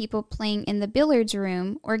against the people playing in the billiards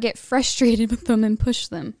room or get frustrated with them and push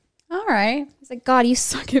them. All right. He's like, God, you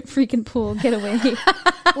suck at freaking pool. Get away.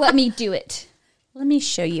 Let me do it. Let me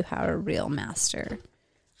show you how a real master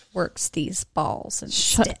works these balls and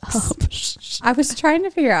sticks. I was trying to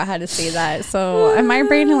figure out how to say that, and my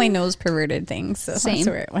brain only knows perverted things, so that's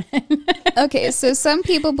where it went. Okay, so some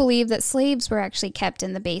people believe that slaves were actually kept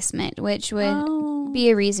in the basement, which would be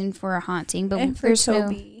a reason for a haunting, but there's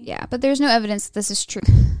there's no evidence that this is true.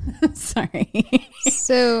 Sorry.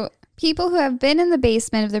 So people who have been in the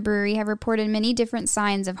basement of the brewery have reported many different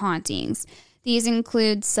signs of hauntings. These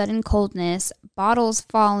include sudden coldness, bottles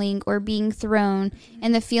falling or being thrown,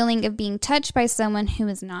 and the feeling of being touched by someone who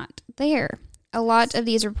is not there. A lot of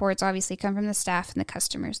these reports obviously come from the staff and the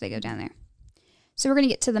customers that go down there. So we're going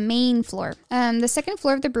to get to the main floor. The second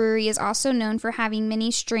floor of the brewery is also known for having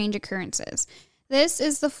many strange occurrences. This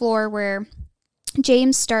is the floor where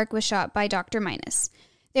James Stark was shot by Dr. Minus.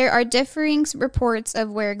 There are differing reports of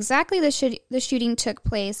where exactly the shooting took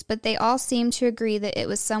place, but they all seem to agree that it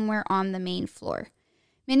was somewhere on the main floor.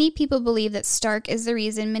 Many people believe that Stark is the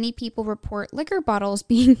reason many people report liquor bottles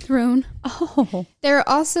being thrown. Oh. There are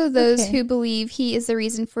also those who believe he is the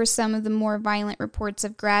reason for some of the more violent reports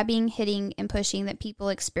of grabbing, hitting, and pushing that people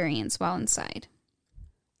experience while inside.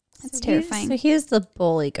 That's terrifying. So he's the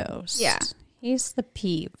bully ghost. Yeah. He's the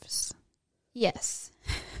peeves. Yes.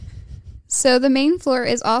 So the main floor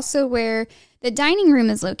is also where the dining room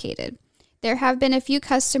is located. There have been a few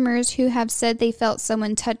customers who have said they felt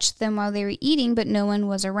someone touched them while they were eating, but no one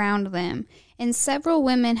was around them. And several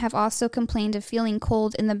women have also complained of feeling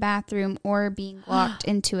cold in the bathroom or being locked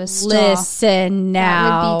into a stall. Listen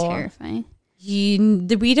now. That would be terrifying.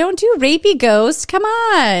 We don't do rapey ghosts. Come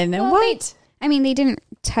on. Well, what? They didn't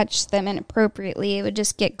touch them inappropriately. It would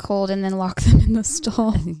just get cold and then lock them in the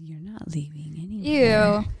stall. You're not leaving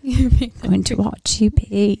anywhere. Ew. Going to watch you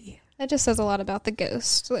pee. That just says a lot about the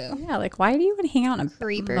ghost, though. Yeah, like, why do you want to hang out in a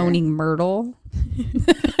Creeper. moaning myrtle?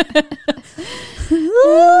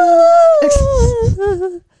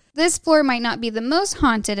 This floor might not be the most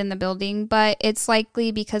haunted in the building, but it's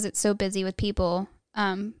likely because it's so busy with people.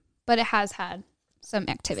 But it has had some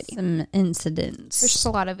activity. Some incidents. There's just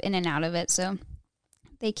a lot of in and out of it, so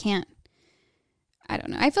they can't. I don't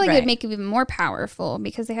know. I feel like it'd make it even more powerful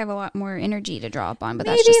because they have a lot more energy to draw up on. But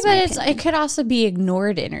that's just my opinion. It could also be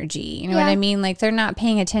ignored energy. You know what I mean? Like they're not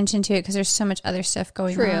paying attention to it because there's so much other stuff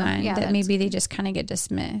going on that maybe they just kind of get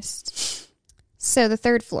dismissed. So the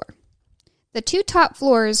third floor. The two top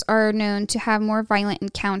floors are known to have more violent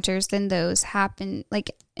encounters than those happen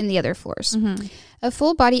like in the other floors. Mm-hmm. A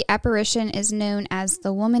full body apparition is known as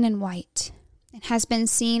the Woman in White. It has been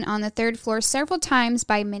seen on the third floor several times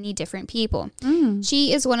by many different people.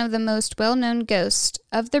 She is one of the most well-known ghosts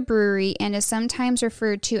of the brewery and is sometimes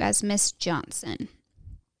referred to as Miss Johnson.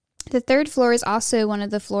 The third floor is also one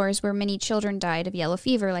of the floors where many children died of yellow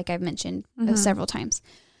fever, like I've mentioned several times.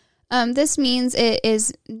 This means it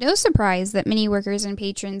is no surprise that many workers and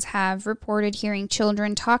patrons have reported hearing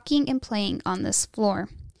children talking and playing on this floor.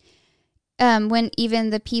 When even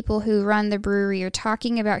the people who run the brewery are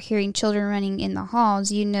talking about hearing children running in the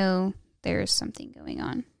halls, you know there's something going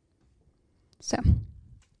on. So,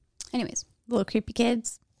 anyways. Little creepy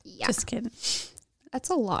kids? Yeah. Just kidding. That's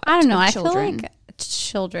a lot. I don't know. I children. feel like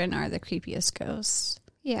children are the creepiest ghosts.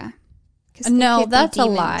 Yeah. 'Cause they No, could be that's a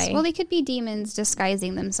demons. lie. Well, they could be demons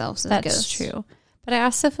disguising themselves as That's ghosts. true. But I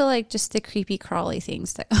also feel like just the creepy crawly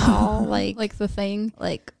things that crawl, Like the thing,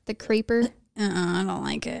 like the creeper. I don't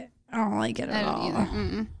like it. I don't like it at all.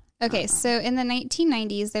 Either. Okay, so in the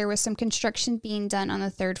 1990s, there was some construction being done on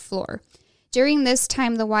the 3rd floor. During this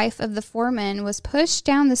time, the wife of the foreman was pushed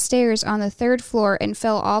down the stairs on the 3rd floor and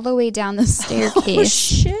fell all the way down the staircase. Oh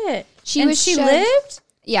shit! She lived?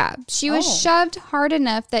 Yeah, she was shoved hard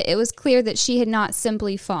enough that it was clear that she had not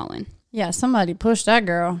simply fallen. Yeah, somebody pushed that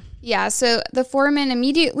girl. Yeah, so the foreman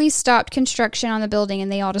immediately stopped construction on the building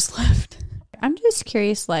and they all just left. I'm just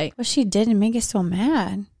curious, like, what she did to make it so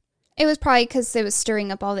mad. It was probably because it was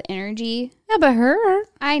stirring up all the energy. Yeah, but her.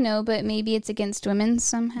 I know, but maybe it's against women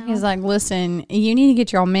somehow. He's like, listen, you need to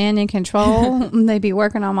get your man in control. They be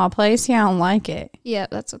working on my place. Yeah, I don't like it. Yeah,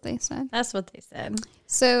 that's what they said. That's what they said.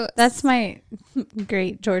 So That's my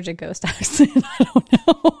great Georgia ghost accent. I don't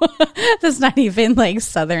know. That's not even like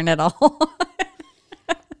Southern at all.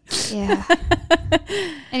 yeah.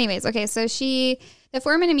 Anyways, okay, so the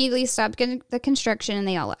foreman immediately stopped the construction and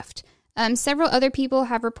they all left. Several other people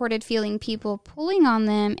have reported feeling people pulling on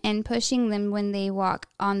them and pushing them when they walk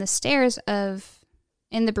on the stairs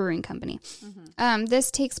in the brewing company.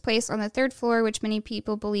 This takes place on the 3rd floor, which many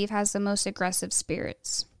people believe has the most aggressive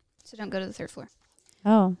spirits. So don't go to the 3rd floor.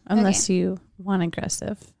 Oh, unless you want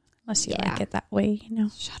aggressive. Unless you like it that way, you know.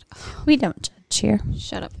 Shut up. We don't judge here.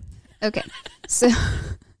 Shut up. Okay. So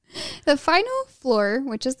the final floor,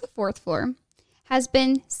 which is the 4th floor, has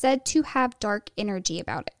been said to have dark energy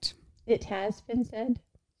about it. It has been said.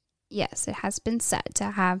 Yes, it has been said to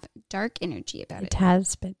have dark energy about it. It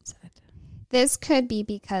has been said. This could be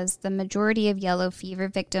because the majority of yellow fever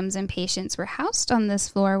victims and patients were housed on this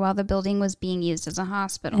floor while the building was being used as a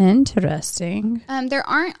hospital. Interesting. There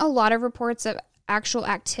aren't a lot of reports of actual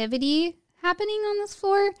activity happening on this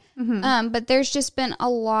floor, but there's just been a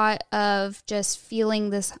lot of just feeling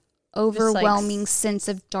this overwhelming sense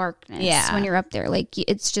of darkness when you're up there. Like,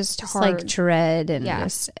 it's just hard. Like dread and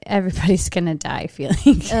just everybody's gonna die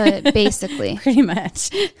feeling. Basically. Pretty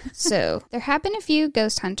much. So there have been a few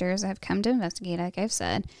ghost hunters that have come to investigate, like I've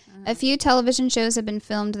said. A few television shows have been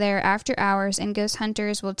filmed there after hours, and ghost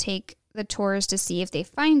hunters will take the tours to see if they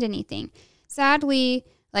find anything. Sadly,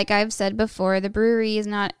 like I've said before, the brewery is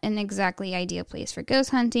not an exactly ideal place for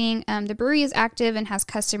ghost hunting. The brewery is active and has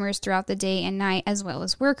customers throughout the day and night, as well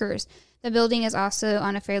as workers. The building is also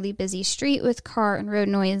on a fairly busy street with car and road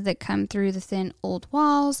noise that come through the thin old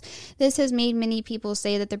walls. This has made many people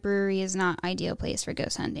say that the brewery is not an ideal place for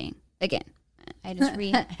ghost hunting. Again, I just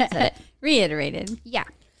said it. Reiterated. Yeah.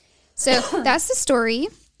 So that's the story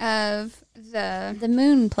of the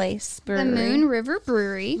Moon Place Brewery. The Moon River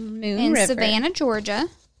Brewery in River. Savannah, Georgia.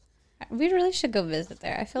 We really should go visit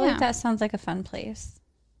there. I feel like that sounds like a fun place.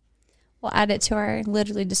 We'll add it to our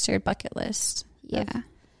literally disturbed bucket list. Yeah.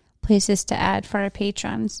 Places to add for our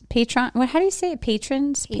patrons. How do you say it?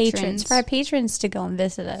 Patrons? For our patrons to go and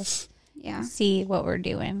visit us. Yeah. See what we're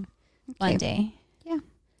doing one day. Yeah.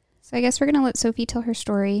 So I guess we're going to let Sophie tell her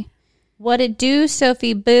story. What it do,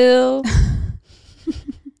 Sophie Boo?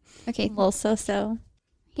 Okay. Little so-so.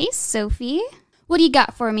 Hey, Sophie. What do you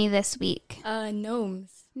got for me this week?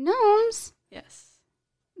 Gnomes. Gnomes? Yes.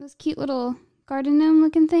 Those cute little garden gnome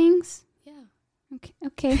looking things? Yeah.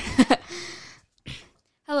 Okay.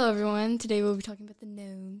 Hello, everyone. Today we'll be talking about the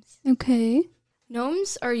gnomes. Okay.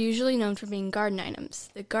 Gnomes are usually known for being garden items.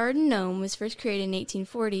 The garden gnome was first created in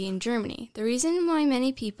 1840 in Germany. The reason why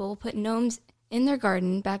many people put gnomes in their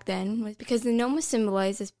garden back then was because the gnome was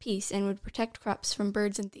symbolized as peace and would protect crops from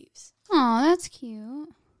birds and thieves. Aw, that's cute.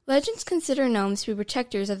 Legends consider gnomes to be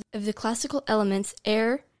protectors of the classical elements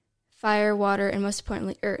air, fire, water, and most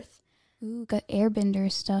importantly, earth. Ooh, got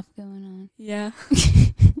airbender stuff going on. Yeah.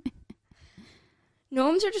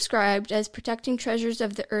 Gnomes are described as protecting treasures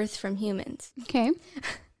of the earth from humans. Okay.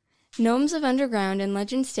 Gnomes live underground, and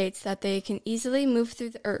legend states that they can easily move through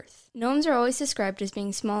the earth. Gnomes are always described as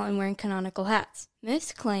being small and wearing canonical hats.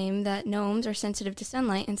 Myths claim that gnomes are sensitive to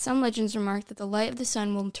sunlight, and some legends remark that the light of the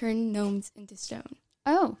sun will turn gnomes into stone.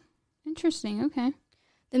 Oh, interesting. Okay.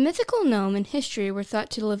 The mythical gnome in history were thought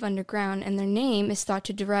to live underground, and their name is thought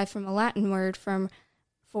to derive from a Latin word for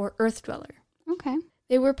earth dweller. Okay.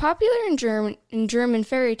 They were popular in German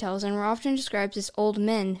fairy tales and were often described as old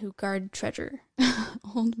men who guard treasure.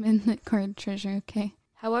 Old men that guard treasure. Okay.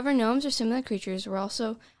 However, gnomes or similar creatures were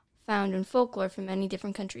also found in folklore from many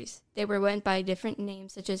different countries. They were went by different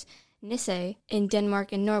names such as Nisse in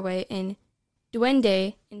Denmark and Norway, and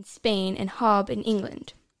Duende in Spain, and Hob in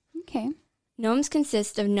England. Okay. Gnomes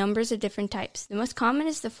consist of numbers of different types. The most common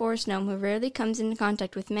is the forest gnome, who rarely comes into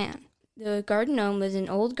contact with man. The garden gnome lives in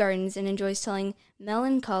old gardens and enjoys telling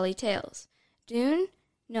melancholy tales. Dune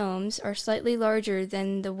gnomes are slightly larger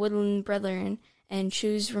than the woodland brethren and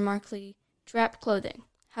choose remarkably draped clothing.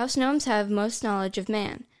 House gnomes have most knowledge of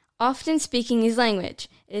man, often speaking his language.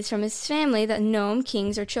 It is from his family that gnome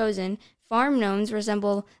kings are chosen. Farm gnomes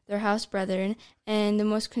resemble their house brethren and the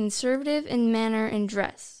most conservative in manner and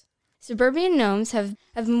dress. Suburban gnomes have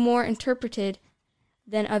more interpreted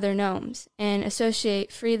than other gnomes and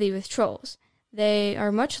associate freely with trolls. They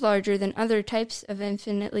are much larger than other types of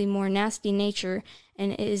infinitely more nasty nature,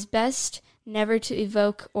 and it is best never to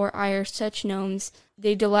evoke or ire such gnomes.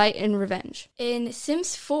 They delight in revenge. In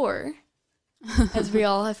Sims 4, as we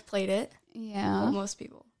all have played it, Yeah. well, most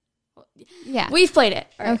people. Yeah. We've played it.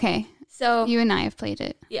 All right. Okay. So You and I have played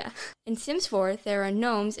it. yeah. In Sims 4, there are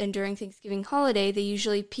gnomes, and during Thanksgiving holiday, they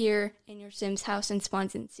usually appear in your Sims house and spawn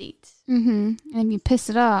in seats. Mm-hmm. And if you piss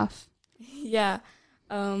it off. Yeah.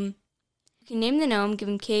 You can name the gnome, give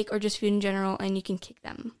them cake, or just food in general, and you can kick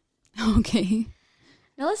them. Okay.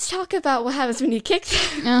 Now let's talk about what happens when you kick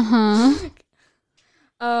them. Uh-huh.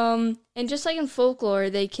 And just like in folklore,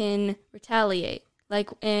 they can retaliate.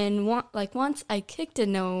 Once I kicked a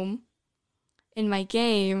gnome in my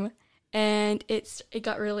game, and it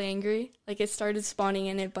got really angry. Like, it started spawning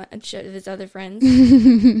in a bunch of his other friends.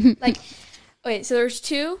 So there's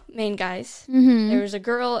two main guys. Mm-hmm. There was a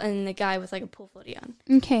girl and a guy with, like, a pool floaty on.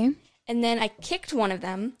 Okay. And then I kicked one of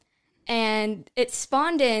them, and it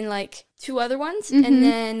spawned in, like, two other ones, Mm-hmm. and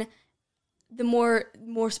then the more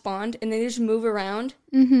spawned, and they just move around.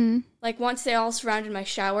 Mm-hmm. Like, once they all surrounded my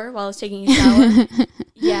shower while I was taking a shower.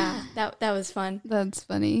 Yeah, that was fun. That's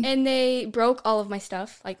funny. And they broke all of my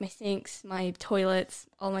stuff, like my sinks, my toilets,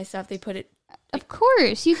 all my stuff. They put it... Of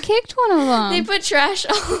course. You kicked one of them. They put trash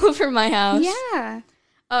all over my house. Yeah.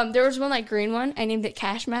 There was one, like, green one. I named it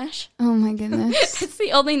Cash Mash. Oh, my goodness. It's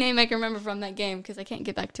the only name I can remember from that game, because I can't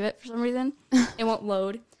get back to it for some reason. It won't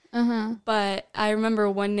load. Uh-huh. But I remember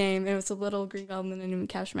one name. It was a little green goblin named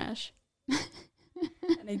Cash Mash. Why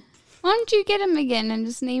don't you get him again and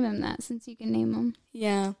just name him that, since you can name him?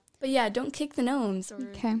 Yeah. But yeah, don't kick the gnomes, or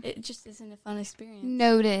Okay. it just isn't a fun experience.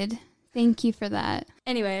 Noted. Thank you for that.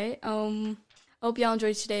 Anyway, I hope y'all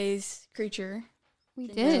enjoyed today's creature. We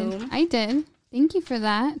The did. gnome. I did. Thank you for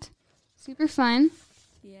that. Super fun.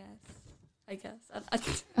 Yes, I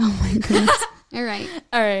guess. Oh, my goodness. All right.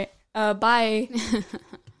 All right. Bye.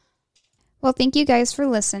 Well, thank you guys for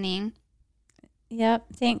listening. Yep.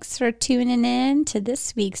 Thanks for tuning in to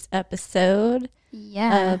this week's episode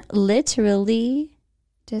Yeah. of Literally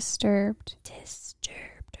Disturbed.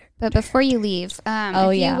 Disturbed. But before you leave, Oh,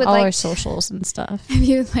 if yeah. you would All like our socials and stuff. if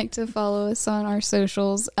you would like to follow us on our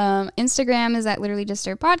socials, Instagram is at Literally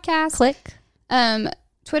Disturbed Podcast. Click,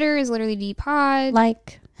 Twitter is Literally DPod.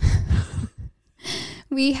 like.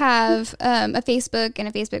 We have a Facebook and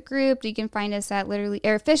a Facebook group. You can find us at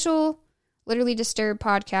official Literally Disturbed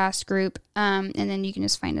podcast group. And then you can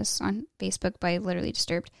just find us on Facebook by Literally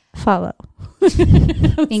Disturbed. Follow.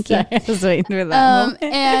 Thank you. Sorry, I was waiting for that.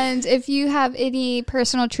 And if you have any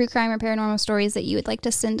personal true crime or paranormal stories that you would like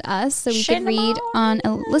to send us so we Send could them read on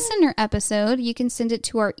a listener episode, you can send it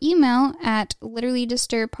to our email at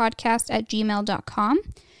literallydisturbedpodcast@gmail.com.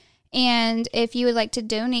 And if you would like to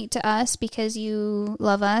donate to us because you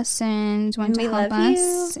love us and want to we help love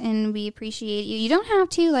us and we appreciate you, you don't have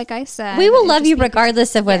to, like I said. We will It love just you be-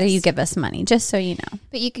 regardless of whether Yes. you give us money, just so you know.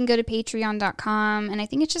 But you can go to patreon.com and I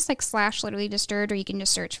think it's just like /literally disturbed, or you can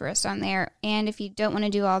just search for us on there. And if you don't want to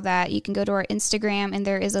do all that, you can go to our Instagram and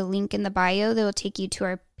there is a link in the bio that will take you to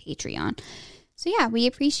our Patreon. So yeah, we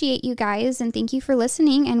appreciate you guys and thank you for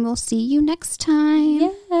listening, and we'll see you next time.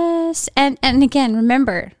 Yes. And again,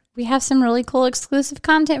 remember, we have some really cool exclusive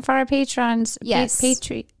content for our patrons. Yes.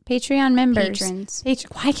 Patreon members. Patrons.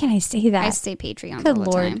 Why can't I say that? I say Patreon Good all the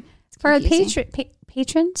Lord. time. It's For our confusing.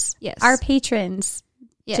 patrons? Yes. Our patrons.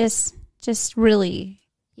 Yes. Just really,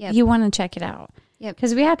 Yep. you want to check it out. Yep.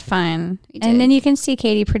 Because we had fun. We And did. then you can see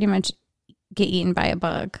Katie pretty much get eaten by a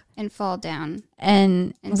bug. And fall down.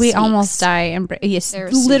 And And we snakes. almost die. And yes, There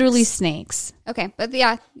were literally snakes. Okay, but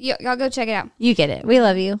yeah, y'all go check it out. You get it. We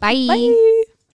love you. Bye. Bye.